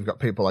 but then you've got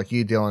people like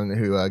you, Dylan,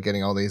 who are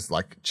getting all these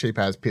like cheap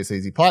as piss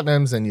easy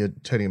platinums and you're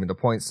turning them into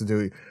points to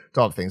do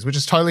other things, which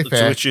is totally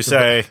fair. To which you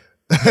say,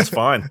 that's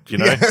fine,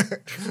 It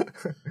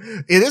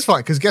is fine,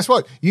 because guess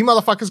what? You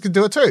motherfuckers can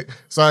do it too.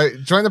 So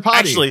join the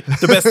party. Actually,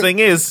 the best thing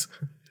is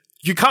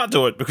you can't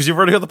do it because you've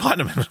already got the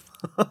platinum in it.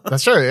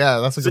 That's true, yeah.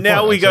 That's a good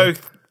now point, we go,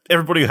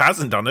 everybody who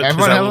hasn't done it,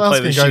 everyone else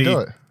can go do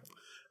it.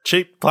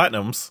 Cheap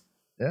platinums.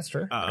 Yeah, that's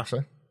true,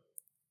 actually.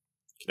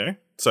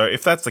 So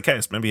if that's the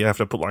case, maybe you have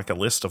to put like a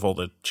list of all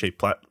the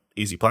cheap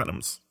easy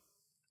platinums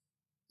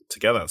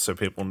together so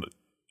people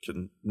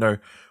can know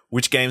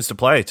which games to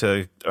play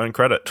to earn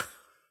credit.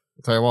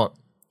 I'll tell you what.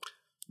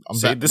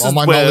 This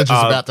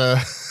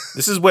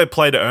is where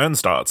play to earn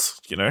starts,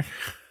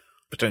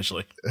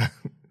 potentially.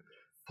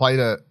 Play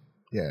to,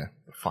 yeah,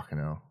 fucking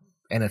hell.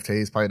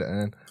 NFTs, play to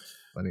earn.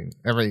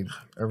 Every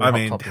I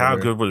mean, how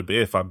good would it be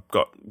if I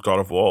got God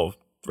of War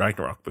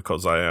Ragnarok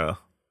because I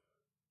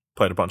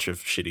played a bunch of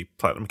shitty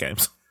platinum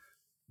games?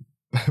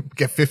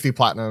 Get 50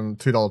 platinum,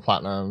 $2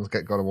 platinum,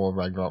 get God of War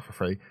Ragnarok for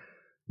free.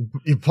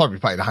 You probably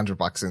paid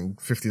 $100 and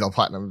 $50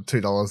 platinum,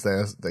 $2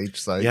 there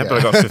each. So yeah, but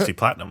I got 50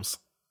 platinums.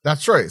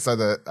 That's true. So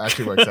that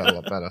actually works out a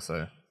lot better.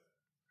 So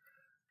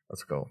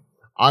that's cool.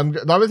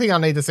 The other thing I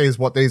need to see is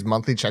what these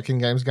monthly check-in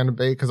games are going to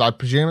be, because I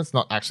presume it's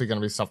not actually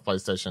going to be stuff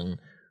PlayStation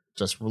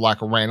just like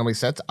randomly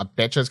sets. I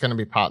bet you it's going to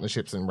be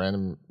partnerships and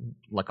random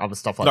like other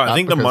stuff like that. No, I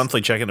think the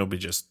monthly check-in will be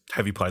just,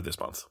 have you played this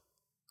month?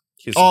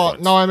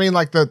 No, I mean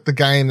like the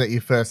game that you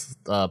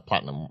first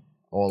platinum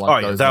or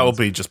like those that ones.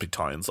 will be just be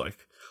tie-ins like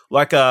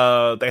they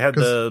had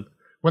the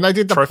when they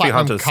did the Trophy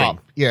Platinum Hunter Cup,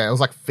 thing. Yeah, it was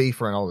like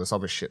FIFA and all this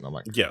other shit, and I'm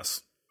like,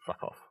 yes,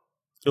 fuck off.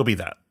 It'll be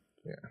that.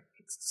 Yeah,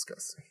 it's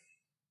disgusting.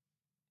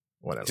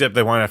 Whatever. Except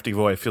they won't have to give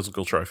away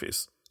physical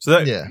trophies.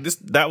 So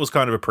that was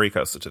kind of a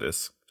precursor to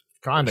this.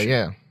 Kinda,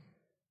 yeah.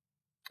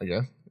 I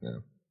guess, yeah.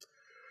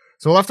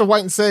 So we'll have to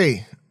wait and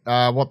see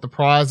what the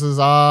prizes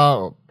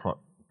are, or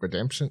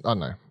redemption. I don't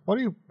know. What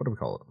do we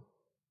call it?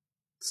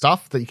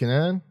 Stuff that you can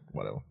earn,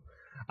 whatever.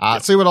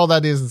 See what all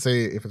that is and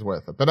see if it's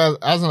worth it. But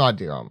as an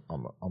idea,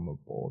 I'm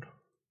aboard.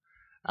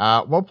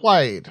 Well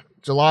played.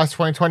 July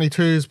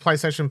 2022's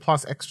PlayStation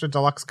Plus Extra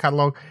Deluxe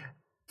Catalog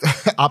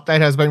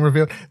update has been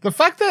revealed. The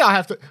fact that I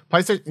have to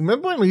PlayStation.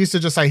 Remember when we used to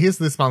just say, "Here's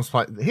this month's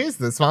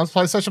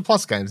PlayStation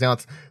Plus games." Now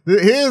it's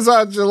here's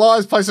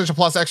July's PlayStation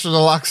Plus Extra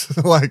Deluxe.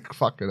 Like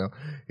fucking hell.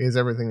 Here's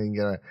everything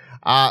you can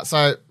get.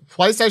 So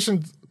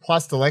PlayStation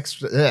Plus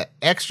Deluxe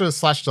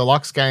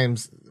extra/deluxe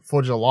games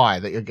for July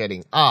that you're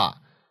getting are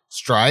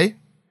Stray.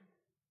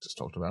 Just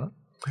talked about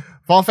it.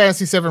 Final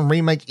Fantasy VII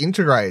Remake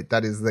Integrate.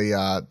 That is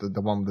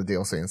the one with the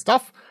DLC and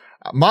stuff.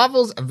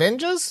 Marvel's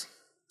Avengers.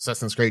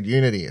 Assassin's Creed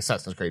Unity,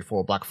 Assassin's Creed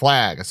 4 Black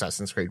Flag,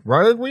 Assassin's Creed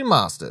Rogue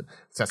Remastered,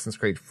 Assassin's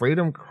Creed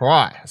Freedom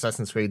Cry,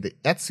 Assassin's Creed The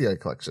Ezio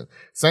Collection,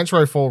 Saints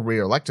Row 4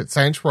 Re-Elected,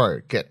 Saints Row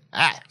Get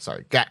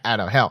Out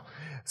of Hell,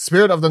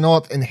 Spirit of the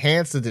North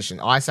Enhanced Edition,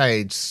 Ice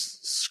Age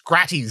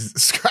Scratchy's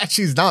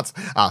Nuts,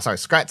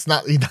 Scrat's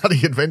Nutty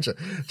Adventure,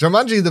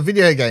 Jumanji the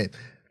Video Game,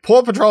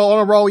 Paw Patrol on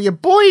a Roll, your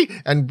boy,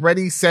 and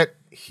Ready Set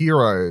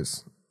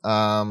Heroes. So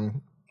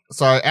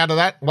out of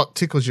that, what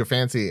tickles your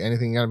fancy?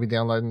 Anything you're going to be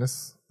downloading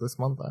this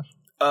month, Ash?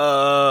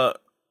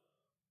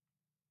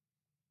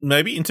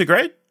 Maybe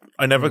Integrate.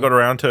 I never got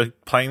around to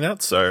playing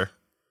that, so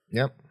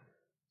yep,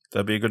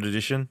 that'd be a good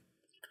addition.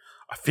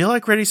 I feel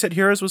like Ready Set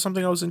Heroes was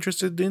something I was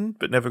interested in,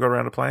 but never got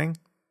around to playing.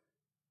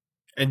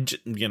 And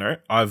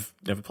I've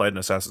never played an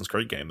Assassin's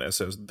Creed game there,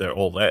 so they're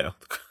all there.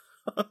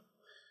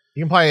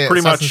 You can play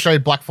Assassin's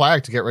Creed Black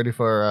Flag to get ready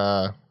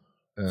for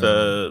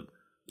the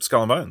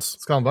Skull and Bones.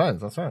 Skull and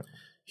Bones, that's right.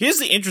 Here's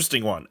the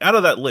interesting one. Out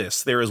of that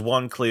list, there is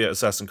one clear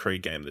Assassin's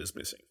Creed game that is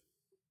missing.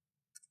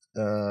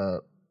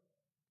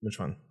 Which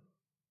one?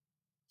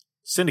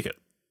 Syndicate.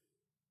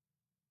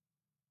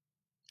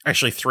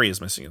 Actually, 3 is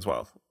missing as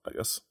well, I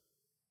guess.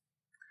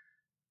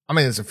 I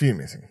mean, there's a few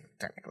missing,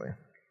 technically.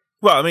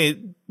 Well, I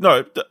mean,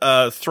 no,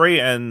 3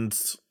 and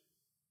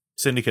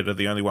Syndicate are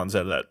the only ones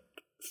out of that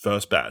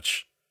first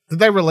batch. Did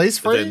they release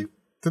 3?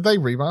 Did they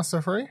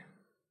remaster 3?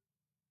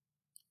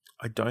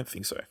 I don't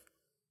think so.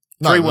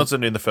 No, 3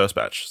 wasn't in the first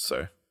batch,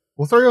 so.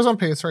 Well, 3 was on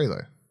PS3,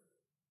 though.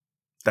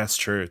 That's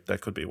true.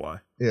 That could be why.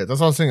 Yeah, that's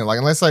what I was thinking. Like,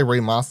 unless they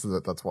remastered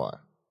it, that's why.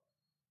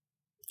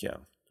 Yeah.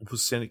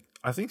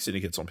 I think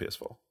Syndicate's on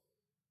PS4.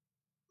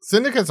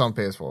 Syndicate's on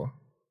PS4.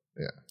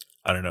 Yeah.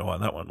 I don't know why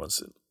that one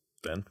was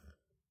then.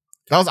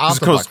 That was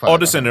after because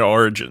Odyssey and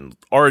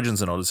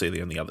Origins and Odyssey are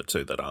the only other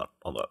 2 that aren't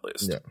on that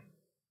list. Yeah.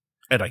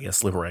 And I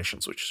guess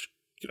Liberations, which,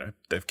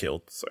 they've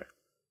killed, so.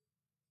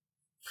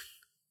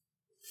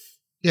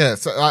 Yeah,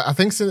 so I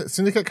think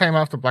Syndicate came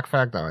after Black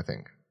Flag, though, I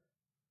think.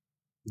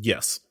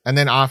 Yes. And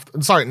then after...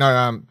 Sorry,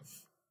 no,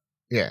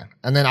 yeah.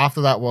 And then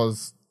after that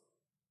was...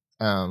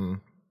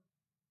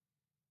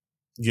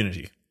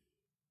 Unity.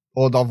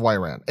 Or the other way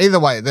around. Either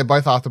way, they're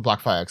both after Black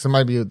Flag, so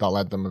maybe they'll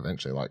add them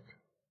eventually. Like,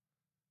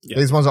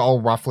 these ones are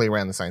all roughly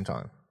around the same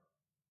time.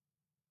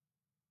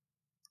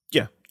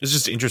 Yeah, it's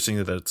just interesting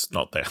that it's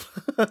not there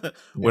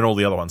when all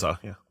the other ones are.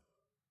 Yeah.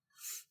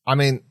 I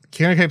mean,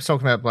 Kieran keeps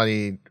talking about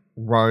bloody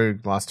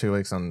Rogue last 2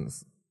 weeks on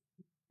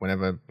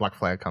whenever Black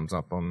Flag comes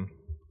up on.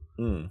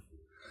 You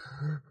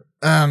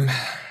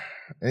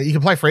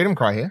can play Freedom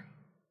Cry here.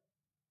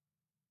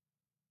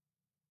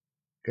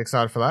 Get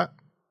excited for that.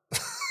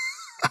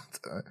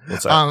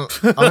 What's that?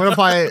 I'm gonna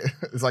play.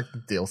 It's like the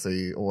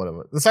DLC or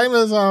whatever. The same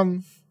as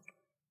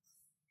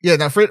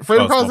Freedom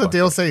Cry is the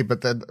DLC,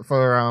 but then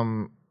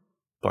for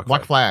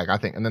Black Flag, I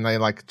think, and then they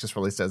like just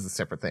released it as a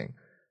separate thing.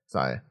 So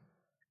I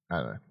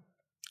don't know.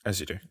 As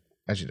you do.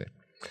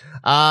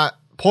 Paw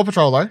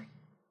Patrol though,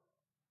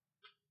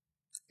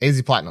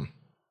 easy platinum.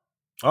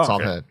 Oh, so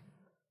I've heard.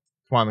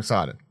 That's why I'm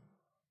excited.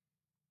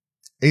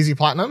 Easy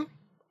platinum.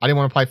 I didn't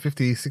want to pay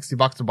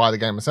 $50-$60 to buy the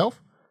game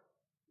myself.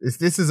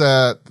 This is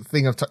a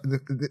thing of...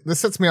 this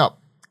sets me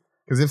up.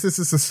 Because if this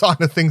is a sign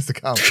of things to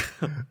come,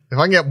 if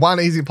I can get one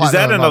easy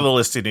platinum, is that another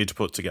list you need to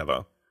put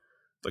together?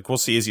 Like,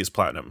 what's the easiest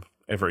platinum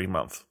every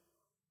month?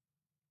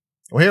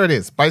 Well, here it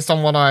is. Based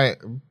on what I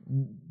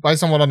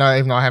know,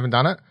 even though I haven't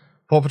done it,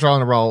 Paw Patrol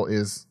in a Roll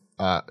is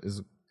going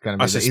to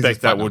be. I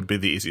suspect that would be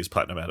the easiest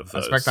platinum out of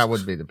those. I suspect that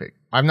would be the pick.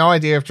 I have no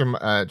idea if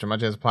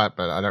Jumanji has a plat,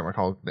 but I don't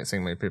recall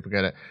seeing many people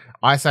get it.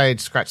 Ice Age,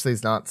 Scratch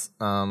These Nuts.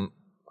 I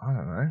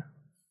don't know.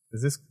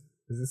 Is this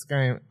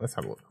game? Let's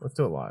have a look. Let's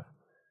do it live.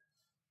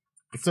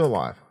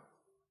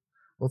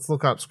 Let's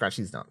look up Scratch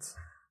These Nuts.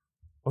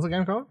 What's the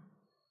game called?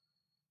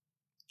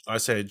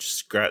 Ice Age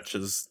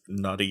Scratch's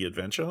Nutty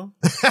Adventure.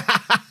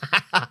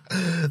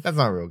 That's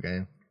not a real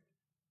game.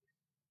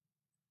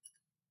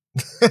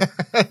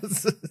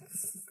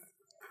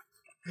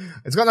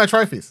 It's got no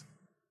trophies.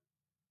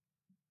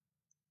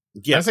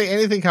 Yeah. I don't see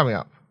anything coming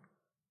up.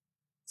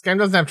 This game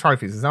doesn't have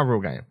trophies. It's not a real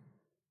game.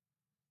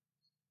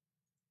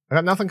 I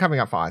got nothing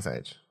coming up for Ice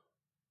Age.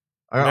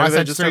 I got Ice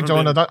Age 3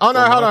 Dawn of Dawn. Oh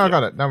no, hold on, I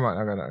got it. Never mind,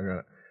 I got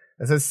it.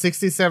 It says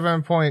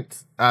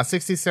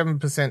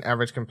 67%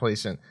 average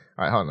completion.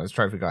 All right, hold on. There's a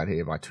trophy guide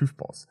here by Tooth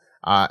Boss.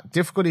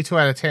 Difficulty 2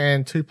 out of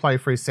 10. 2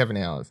 playthrough 7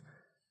 hours.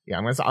 Yeah,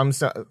 I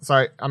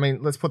mean,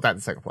 let's put that in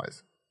second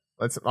place.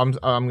 I'm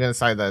going to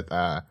say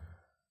that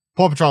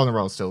Paw Patrol in the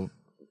Roll is still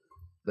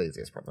the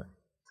easiest, probably.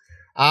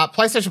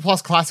 PlayStation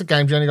Plus classic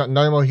games. You only got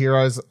No More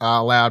Heroes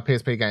allowed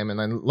PSP game, and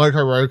then Loco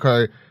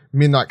Roco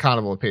Midnight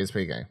Carnival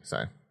PSP game.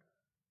 So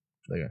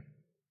there you go.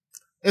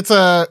 It's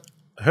a.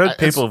 Heard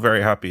people are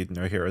very happy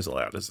No Heroes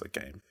Allowed as a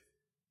game.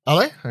 Are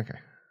they? Okay.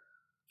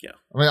 Yeah.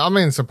 I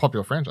mean, it's a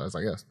popular franchise,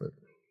 I guess, but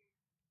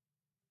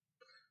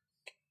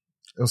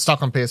it was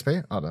stuck on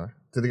PSP. I don't know.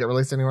 Did it get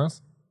released anywhere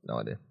else? No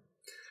idea.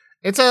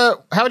 It's a.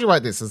 How would you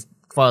rate this as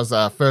far as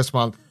first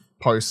month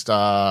post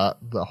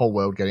the whole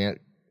world getting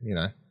it? You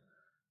know,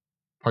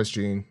 post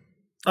June.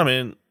 I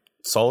mean,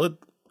 solid.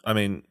 I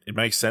mean, it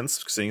makes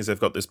sense seeing as they've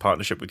got this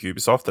partnership with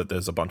Ubisoft that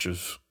there's a bunch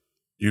of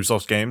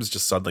Ubisoft games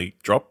just suddenly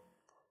drop.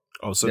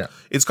 Oh, so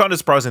it's kind of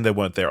surprising they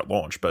weren't there at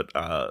launch, but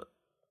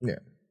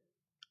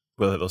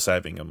whether they're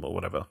saving them or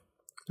whatever.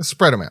 Just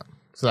spread them out.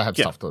 So they have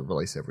stuff to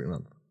release every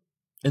month.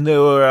 And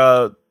there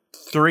were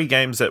 3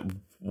 games that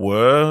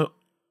were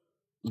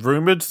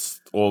rumored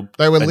or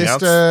they were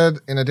announced.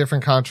 listed in a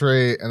different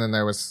country and then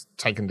they were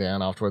taken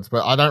down afterwards.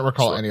 But I don't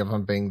recall any of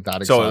them being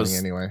that exciting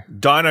anyway.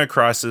 Dino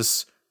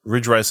Crisis,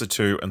 Ridge Racer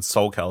 2, and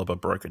Soul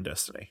Calibur Broken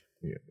Destiny.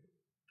 Yeah.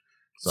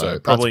 So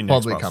that's probably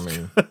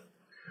coming.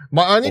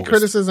 My only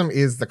criticism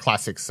is the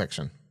classics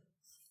section.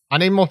 I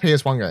need more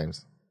PS1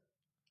 games.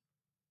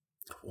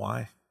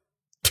 Why?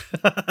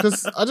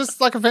 Because I just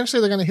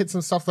eventually they're going to hit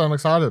some stuff that I'm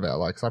excited about,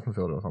 like Siphon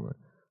Filter or something.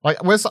 I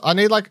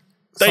need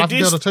Siphon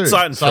Filter 2,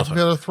 Siphon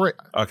Filter 3.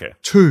 Okay.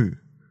 2,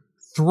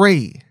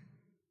 3.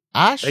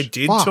 Ash? They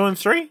did Fuck. 2 and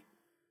 3?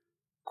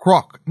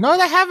 Croc. No,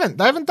 they haven't.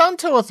 They haven't done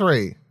 2 or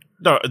 3.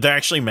 No, they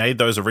actually made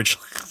those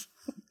originally.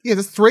 Yeah,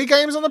 there's 3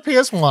 games on the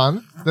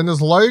PS1. Then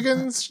there's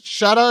Logan's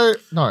Shadow.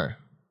 No.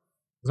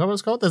 Is that what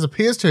it's called? There's a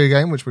PS2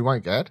 game, which we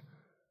won't get.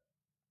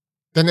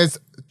 Then there's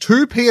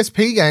 2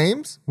 PSP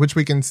games, which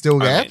we can still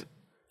get. Mean,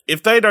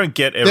 if they don't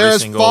get every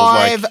there's single...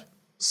 There's 5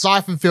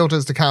 Siphon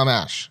Filters to come,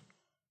 Ash.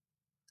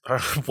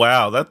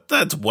 Wow,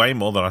 that's way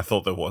more than I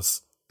thought there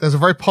was. There's a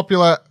very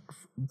popular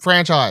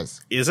franchise.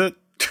 Is it?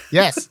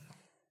 Yes.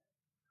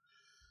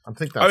 I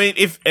think that's... I mean,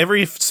 if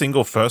every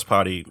single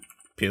first-party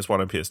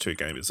PS1 and PS2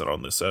 game is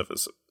on this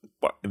service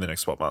in the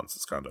next 12 months,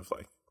 it's kind of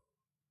like...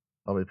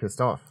 I'll be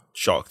pissed off.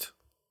 Shocked.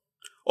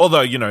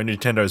 Although,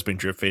 Nintendo's been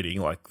drip feeding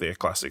their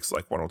classics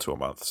 1 or 2 a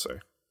month, so.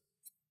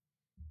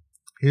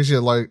 Here's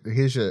your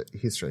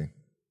history.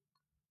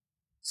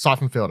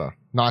 Siphon Filter,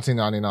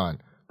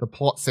 1999. The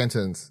plot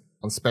centers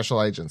on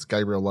special agents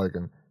Gabriel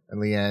Logan and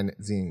Leanne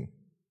Zing,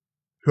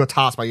 who are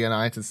tasked by the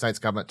United States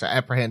government to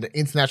apprehend an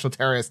international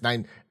terrorist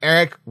named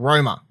Eric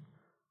Roma.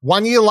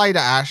 1 year later,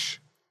 Ash,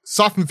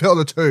 Siphon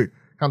Filter 2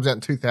 comes out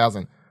in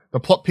 2000. The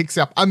plot picks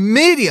up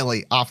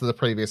immediately after the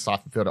previous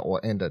Siphon Filter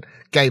war ended.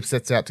 Gabe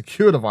sets out to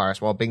cure the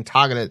virus while being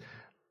targeted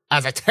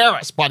as a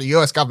terrorist by the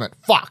US government.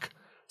 Fuck.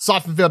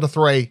 Siphon Filter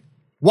 3.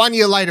 1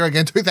 year later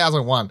again,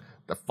 2001.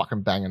 They're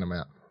fucking banging them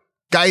out.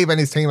 Gabe and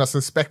his team are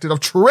suspected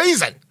of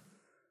treason.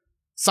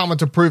 Summoned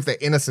to prove their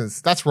innocence.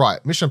 That's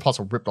right. Mission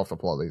Impossible ripped off the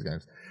plot of these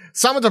games.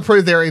 Summoned to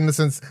prove their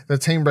innocence, the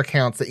team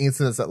recounts the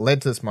incidents that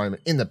led to this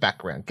moment. In the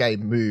background,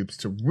 Gabe moves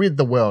to rid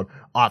the world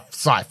of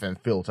Siphon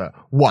Filter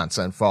once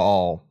and for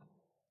all.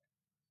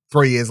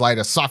 3 years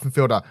later, Siphon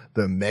Filter,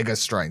 the Mega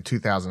Strain,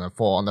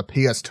 2004. On the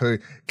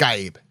PS2,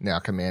 Gabe, now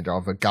commander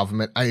of a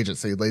government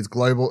agency, leads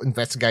global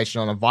investigation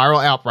on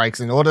viral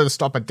outbreaks in order to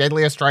stop a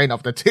deadlier strain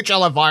of the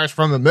titular virus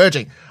from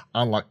emerging.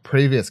 Unlike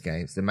previous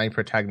games, the main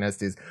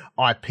protagonist is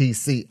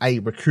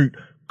IPCA recruit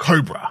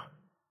Cobra.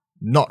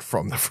 Not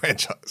from the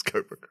franchise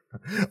Cobra.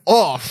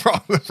 Or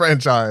from the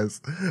franchise,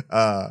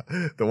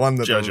 the one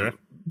that... Jojo.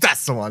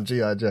 That's the one,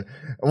 G.I. Joe.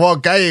 Well,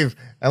 Gabe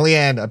and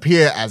Leanne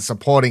appear as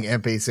supporting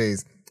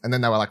NPCs. And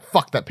then they were like,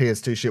 fuck that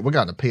PS2 shit. We're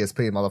going to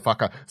PSP,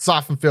 motherfucker.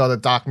 Siphon Filter,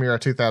 Dark Mirror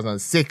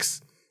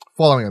 2006.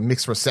 Following a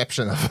mixed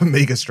reception of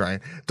Amiga strain,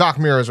 Dark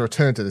Mirror has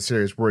returned to the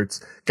series'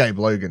 roots. Gabe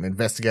Logan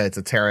investigates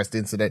a terrorist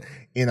incident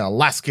in an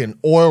Alaskan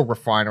oil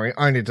refinery,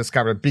 only to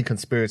discover a big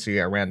conspiracy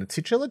around the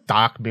titular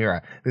Dark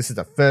Mirror. This is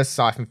the first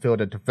siphon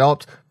filter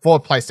developed for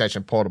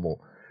PlayStation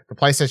Portable. The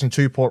PlayStation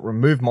 2 port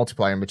removed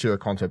multiplayer and mature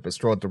content, but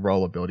destroyed the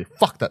roll ability.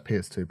 Fuck that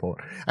PS2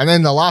 port. And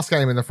then the last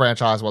game in the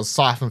franchise was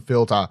Siphon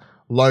Filter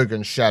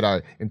Logan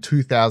Shadow in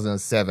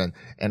 2007,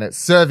 and it's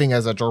serving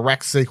as a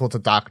direct sequel to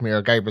Dark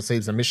Mirror. Gabe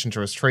receives a mission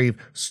to retrieve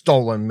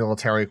stolen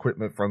military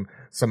equipment from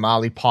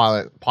Somali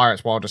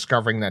pirates while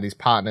discovering that his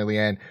partner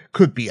Leanne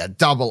could be a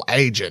double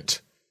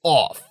agent.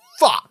 Oh,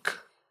 fuck.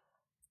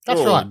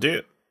 That's right.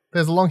 Dear.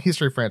 There's a long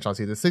history franchise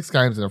here. There's 6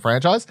 games in the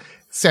franchise,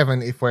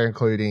 7 if we're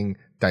including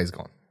Days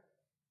Gone.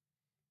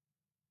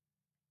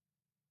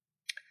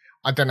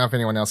 I don't know if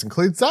anyone else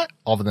includes that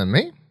other than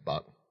me,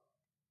 but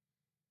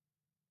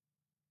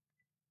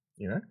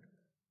you know,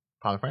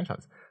 part of the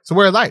franchise. So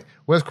where are they?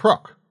 Where's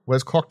Croc?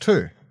 Where's Croc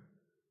 2?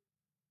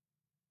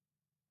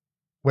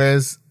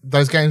 Where's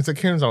those games that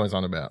Kim's always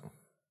on about?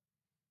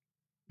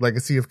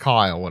 Legacy of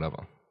Kai or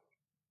whatever.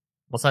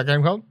 What's that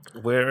game called?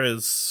 Where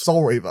is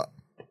Soul Reaver.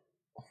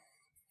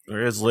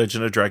 Where is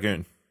Legend of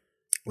Dragoon?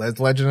 Where's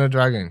Legend of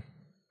Dragoon?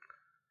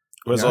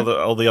 Where's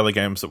all the other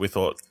games that we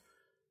thought?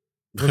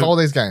 There's all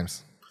these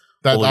games.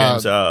 That all the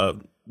games are...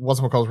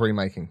 What's McCall's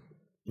remaking.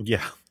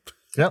 Yeah.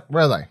 Yep,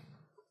 where are they?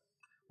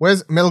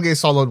 Where's Metal Gear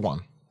Solid 1?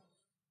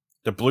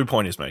 The Blue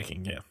Point is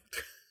making, yeah.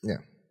 Yeah.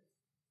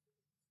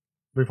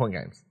 Blue Point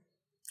Games.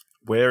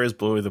 Where is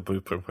Blue the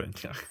Blue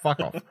Point? Yeah. Fuck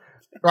off.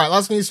 Right,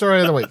 last news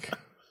story of the week.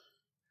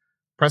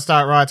 Press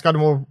start rights. God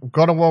of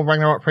War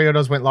Ragnarok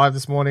pre-orders went live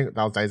this morning.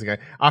 That was days ago.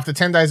 After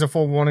 10 days of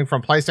forewarning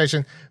from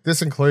PlayStation,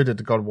 this included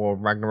the God of War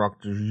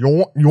Ragnarok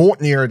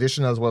Jortnir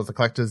edition as well as the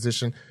collector's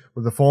edition,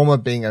 with the former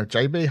being a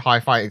JB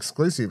Hi-Fi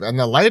exclusive and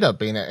the later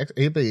being an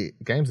EB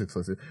Games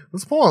exclusive.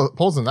 Let's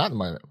pause on that in a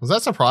moment. Was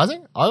that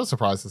surprising? I was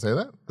surprised to see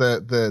that.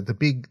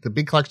 The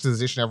big collector's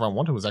edition everyone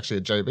wanted was actually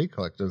a JB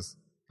collector's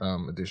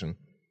edition.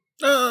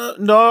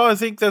 No, I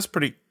think that's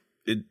pretty...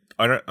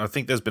 I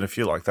think there's been a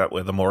few like that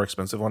where the more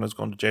expensive one has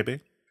gone to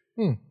JB.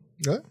 Yeah.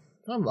 I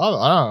don't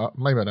know.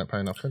 Maybe I don't pay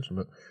enough attention,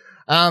 but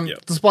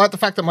despite the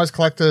fact that most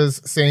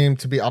collectors seem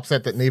to be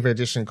upset that neither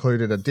edition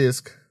included a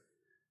disc,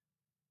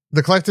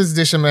 the collector's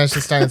edition managed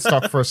to stay in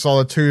stock for a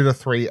solid 2 to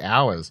 3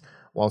 hours,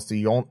 whilst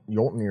the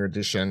Jortnir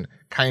edition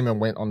came and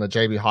went on the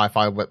JB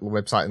Hi-Fi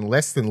website in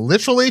less than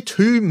literally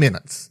 2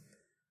 minutes.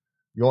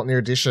 Jortnir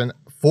edition,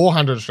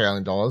 $400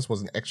 Australian dollars,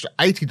 was an extra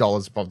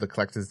 $80 above the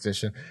collector's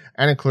edition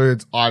and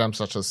includes items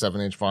such as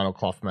 7-inch vinyl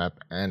cloth map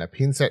and a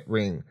pin set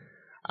ring.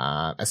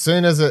 As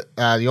soon as the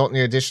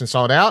Jortnir edition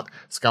sold out,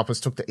 scalpers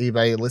took to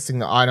eBay listing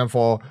the item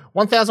for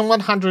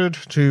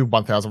 $1,100 to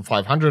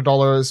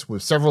 $1,500,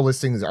 with several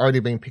listings already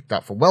being picked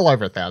up for well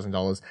over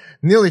 $1,000,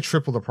 nearly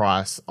triple the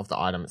price of the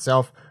item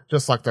itself.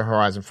 Just like the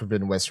Horizon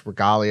Forbidden West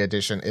Regalia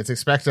edition, it's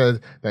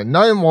expected that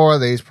no more of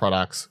these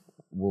products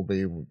will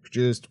be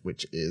produced,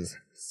 which is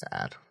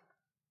sad.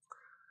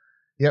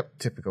 Yep,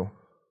 typical.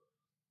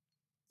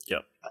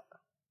 Yep.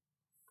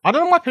 I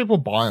don't know why people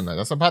buy them though.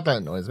 That's the part that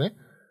annoys me.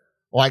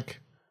 Like,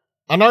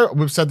 I know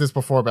we've said this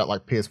before about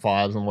like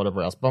PS5s and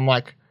whatever else, but I'm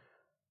like,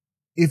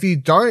 if you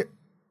don't,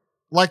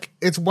 like,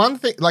 it's one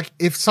thing, like,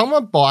 if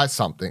someone buys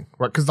something,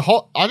 right? Because I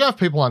don't know if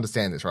people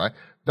understand this, right?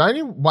 The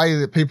only way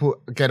that people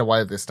get away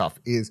with this stuff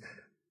is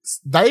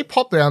they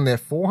pop down their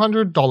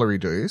 $400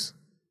 dues.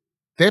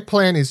 Their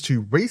plan is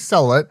to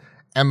resell it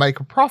and make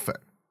a profit,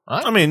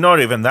 right? I mean, not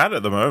even that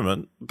at the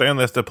moment. They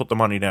only have to put the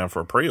money down for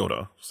a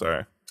pre-order,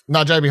 so...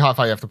 No, JB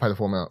Hi-Fi, you have to pay the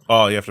full amount.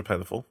 Oh, you have to pay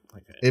the full?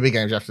 Okay. EB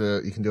Games,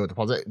 you can do a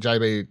deposit.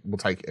 JB will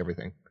take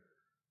everything.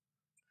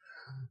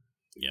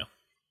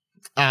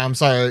 Yeah.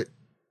 So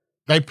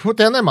they put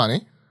down their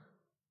money.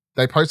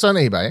 They post on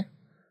eBay.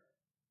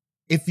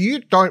 If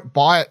you don't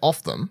buy it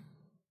off them,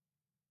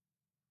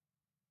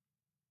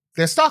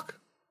 they're stuck.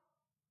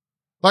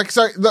 Like,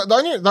 so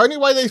the only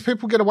way these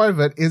people get away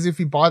with it is if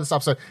you buy the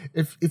stuff. So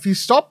if you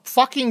stop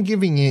fucking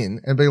giving in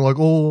and be like,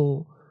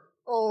 oh,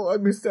 I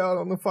missed out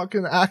on the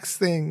fucking axe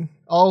thing,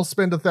 I'll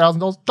spend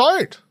 $1,000.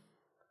 Don't.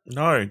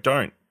 No,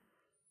 don't.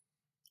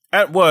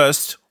 At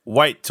worst,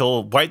 wait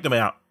them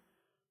out.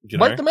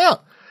 Wait them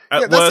out.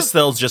 At worst,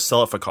 they'll just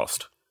sell it for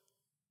cost.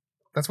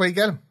 That's where you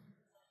get them.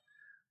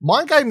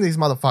 Mind game these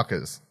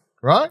motherfuckers,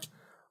 right?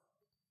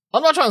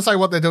 I'm not trying to say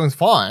what they're doing is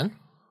fine.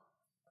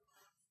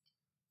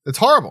 It's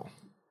horrible.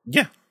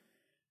 Yeah.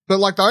 But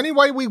like the only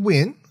way we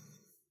win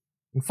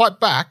and fight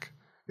back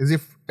is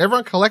if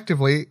everyone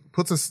collectively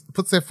puts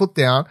their foot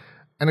down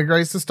and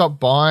agrees to stop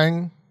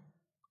buying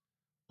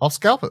off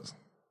scalpers.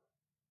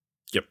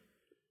 Yep.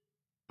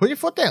 Put your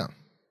foot down.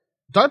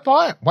 Don't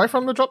buy it. Wait for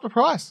them to drop the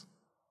price.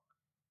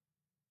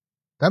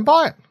 Don't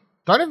buy it.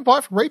 Don't even buy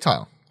it from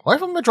retail. Wait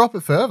for them to drop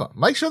it further.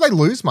 Make sure they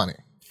lose money.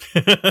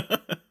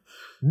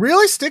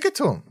 Really stick it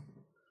to them.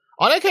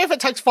 I don't care if it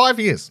takes 5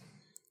 years.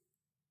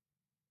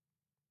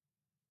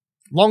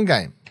 Long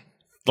game.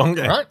 Long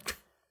game. Right?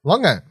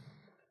 Long game.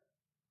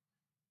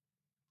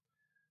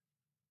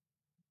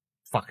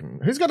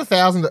 Fucking, who's got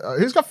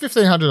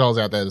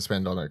 $1,500 out there to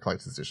spend on a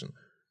collector's edition?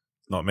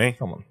 Not me.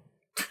 Come on.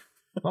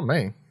 Not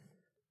me.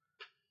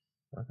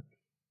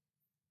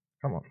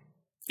 Come on.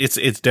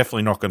 It's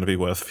definitely not going to be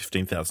worth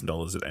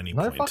 $15,000 at any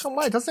point. No fucking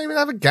way. It doesn't even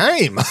have a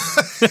game.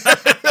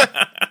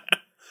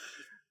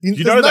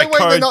 You know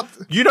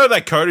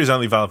that code is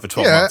only valid for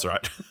 12 months,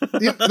 right?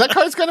 That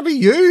code's going to be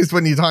used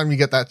when you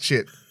get that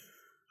shit.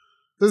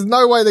 There's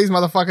no way these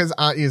motherfuckers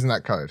aren't using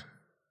that code.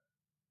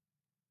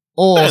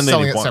 Or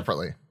selling it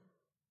separately.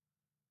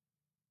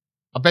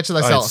 I bet you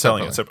they sell it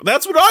separately.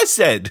 That's what I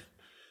said.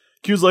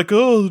 Q's like,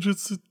 oh,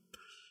 just...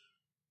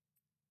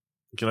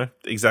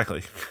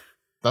 exactly.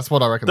 That's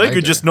what I reckon they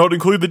could just not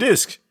include the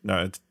disc.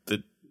 No,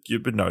 you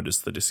would notice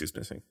the disc is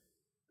missing.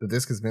 The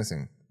disc is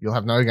missing. You'll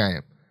have no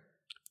game.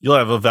 You'll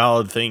have a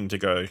valid thing to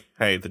go,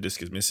 hey, the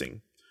disc is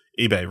missing.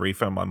 eBay,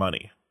 refund my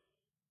money.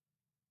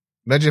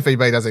 Imagine if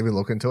eBay doesn't even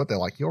look into it. They're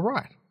like, you're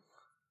right.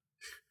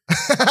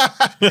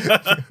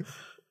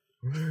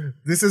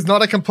 This is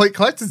not a complete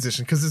collector's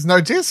edition because there's no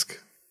disc.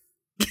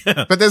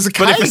 Yeah. But there's a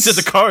case. But if it's in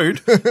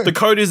the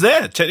code is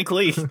there,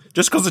 technically.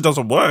 Just because it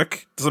doesn't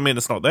work doesn't mean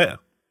it's not there.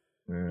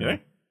 Yeah. You know?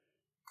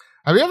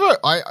 Have you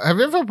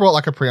ever brought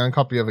like a pre-owned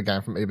copy of a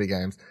game from EB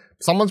Games?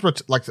 Someone's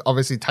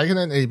obviously taken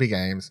it in EB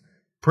Games,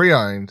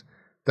 pre-owned.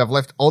 They've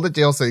left all the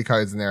DLC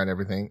codes in there and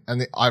everything,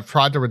 and I've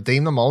tried to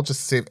redeem them all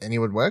just to see if any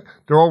would work.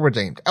 They're all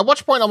redeemed. At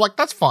which point I'm like,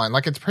 that's fine,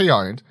 like it's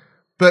pre-owned,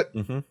 but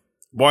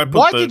why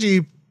did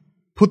you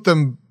put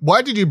them?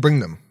 Why did you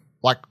bring them?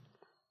 Like,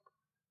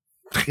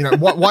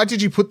 why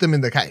did you put them in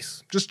the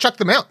case? Just chuck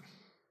them out.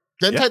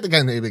 Then take the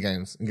game to EB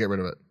Games and get rid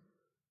of it.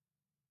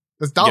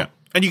 It's dumb. Yeah.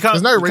 And you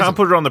can't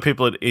put it on the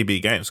people at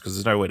EB Games because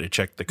there's no way to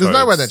check the codes. There's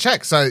no way to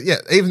check. So yeah,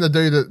 even the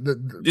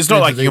dude it's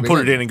not like you can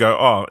put it in and go,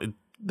 oh,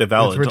 they're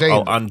valid.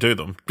 I'll undo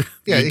them.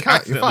 Yeah, you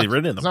can't. Accidentally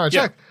written them. There's no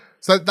check.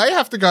 So they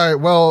have to go,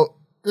 well,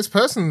 this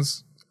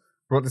person's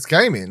brought this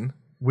game in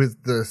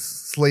with the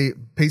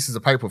pieces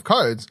of paper with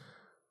codes.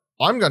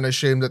 I'm going to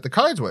assume that the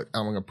codes work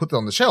and I'm going to put them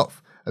on the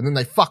shelf. And then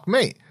they fuck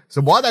me. So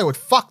why they would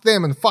fuck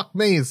them and fuck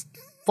me is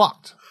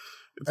fucked.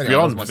 It's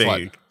beyond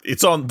me.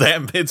 It's on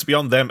them. It's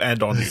beyond them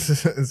and on you.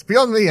 It's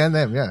beyond me and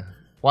them, yeah.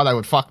 Why they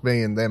would fuck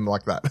me and them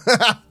like that.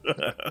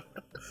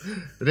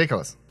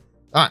 Ridiculous.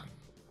 All right.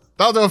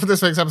 That'll do it for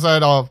this week's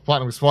episode of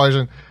Platinum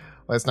Explosion.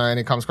 Let us know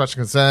any comments,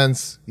 questions,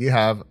 concerns you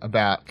have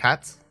about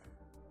cats.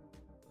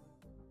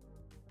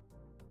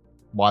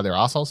 Why they're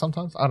assholes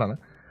sometimes. I don't know.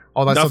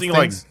 All those Nothing sorts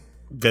of things.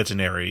 Like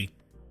veterinary.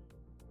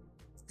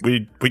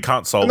 We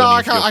can't solve no,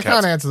 any I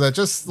can't answer that.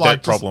 Just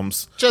like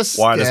problems.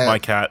 Why does my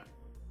cat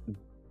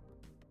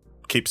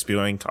keep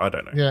spewing? I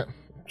don't know. Yeah.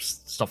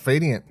 Just stop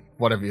feeding it.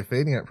 Whatever you're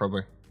feeding it,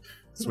 probably.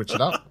 Switch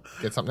it up.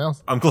 Get something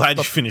else. I'm glad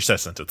you finished that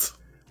sentence.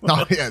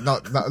 No,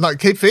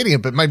 keep feeding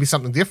it, but maybe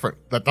something different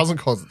that doesn't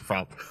cause it the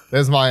problem.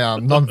 There's my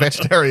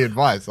non-vegetarian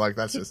advice. Like,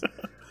 that's just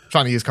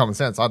trying to use common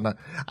sense. I don't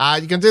know.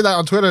 You can do that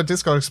on Twitter,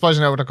 Discord,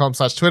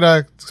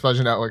 explosionnetwork.com/Twitter,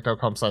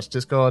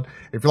 explosionnetwork.com/Discord.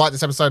 If you like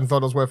this episode and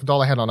thought it was worth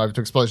 $1, head on over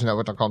to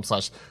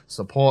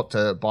explosionnetwork.com/support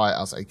to buy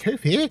us a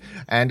coffee.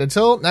 And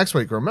until next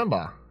week,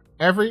 remember,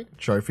 every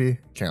trophy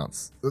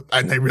counts.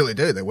 And they really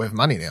do. They're worth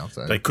money now.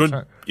 So they could,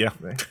 yeah.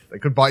 They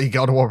could buy you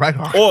God of War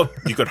Ragnarok. Or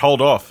you could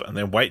hold off and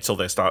then wait till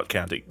they start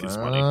counting this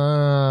money.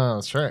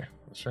 That's true.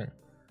 That's true.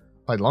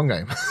 Played long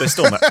game.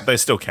 They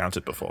still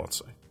counted before,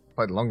 so.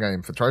 Played a long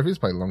game for trophies,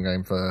 played a long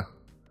game for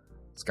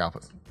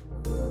scalpers.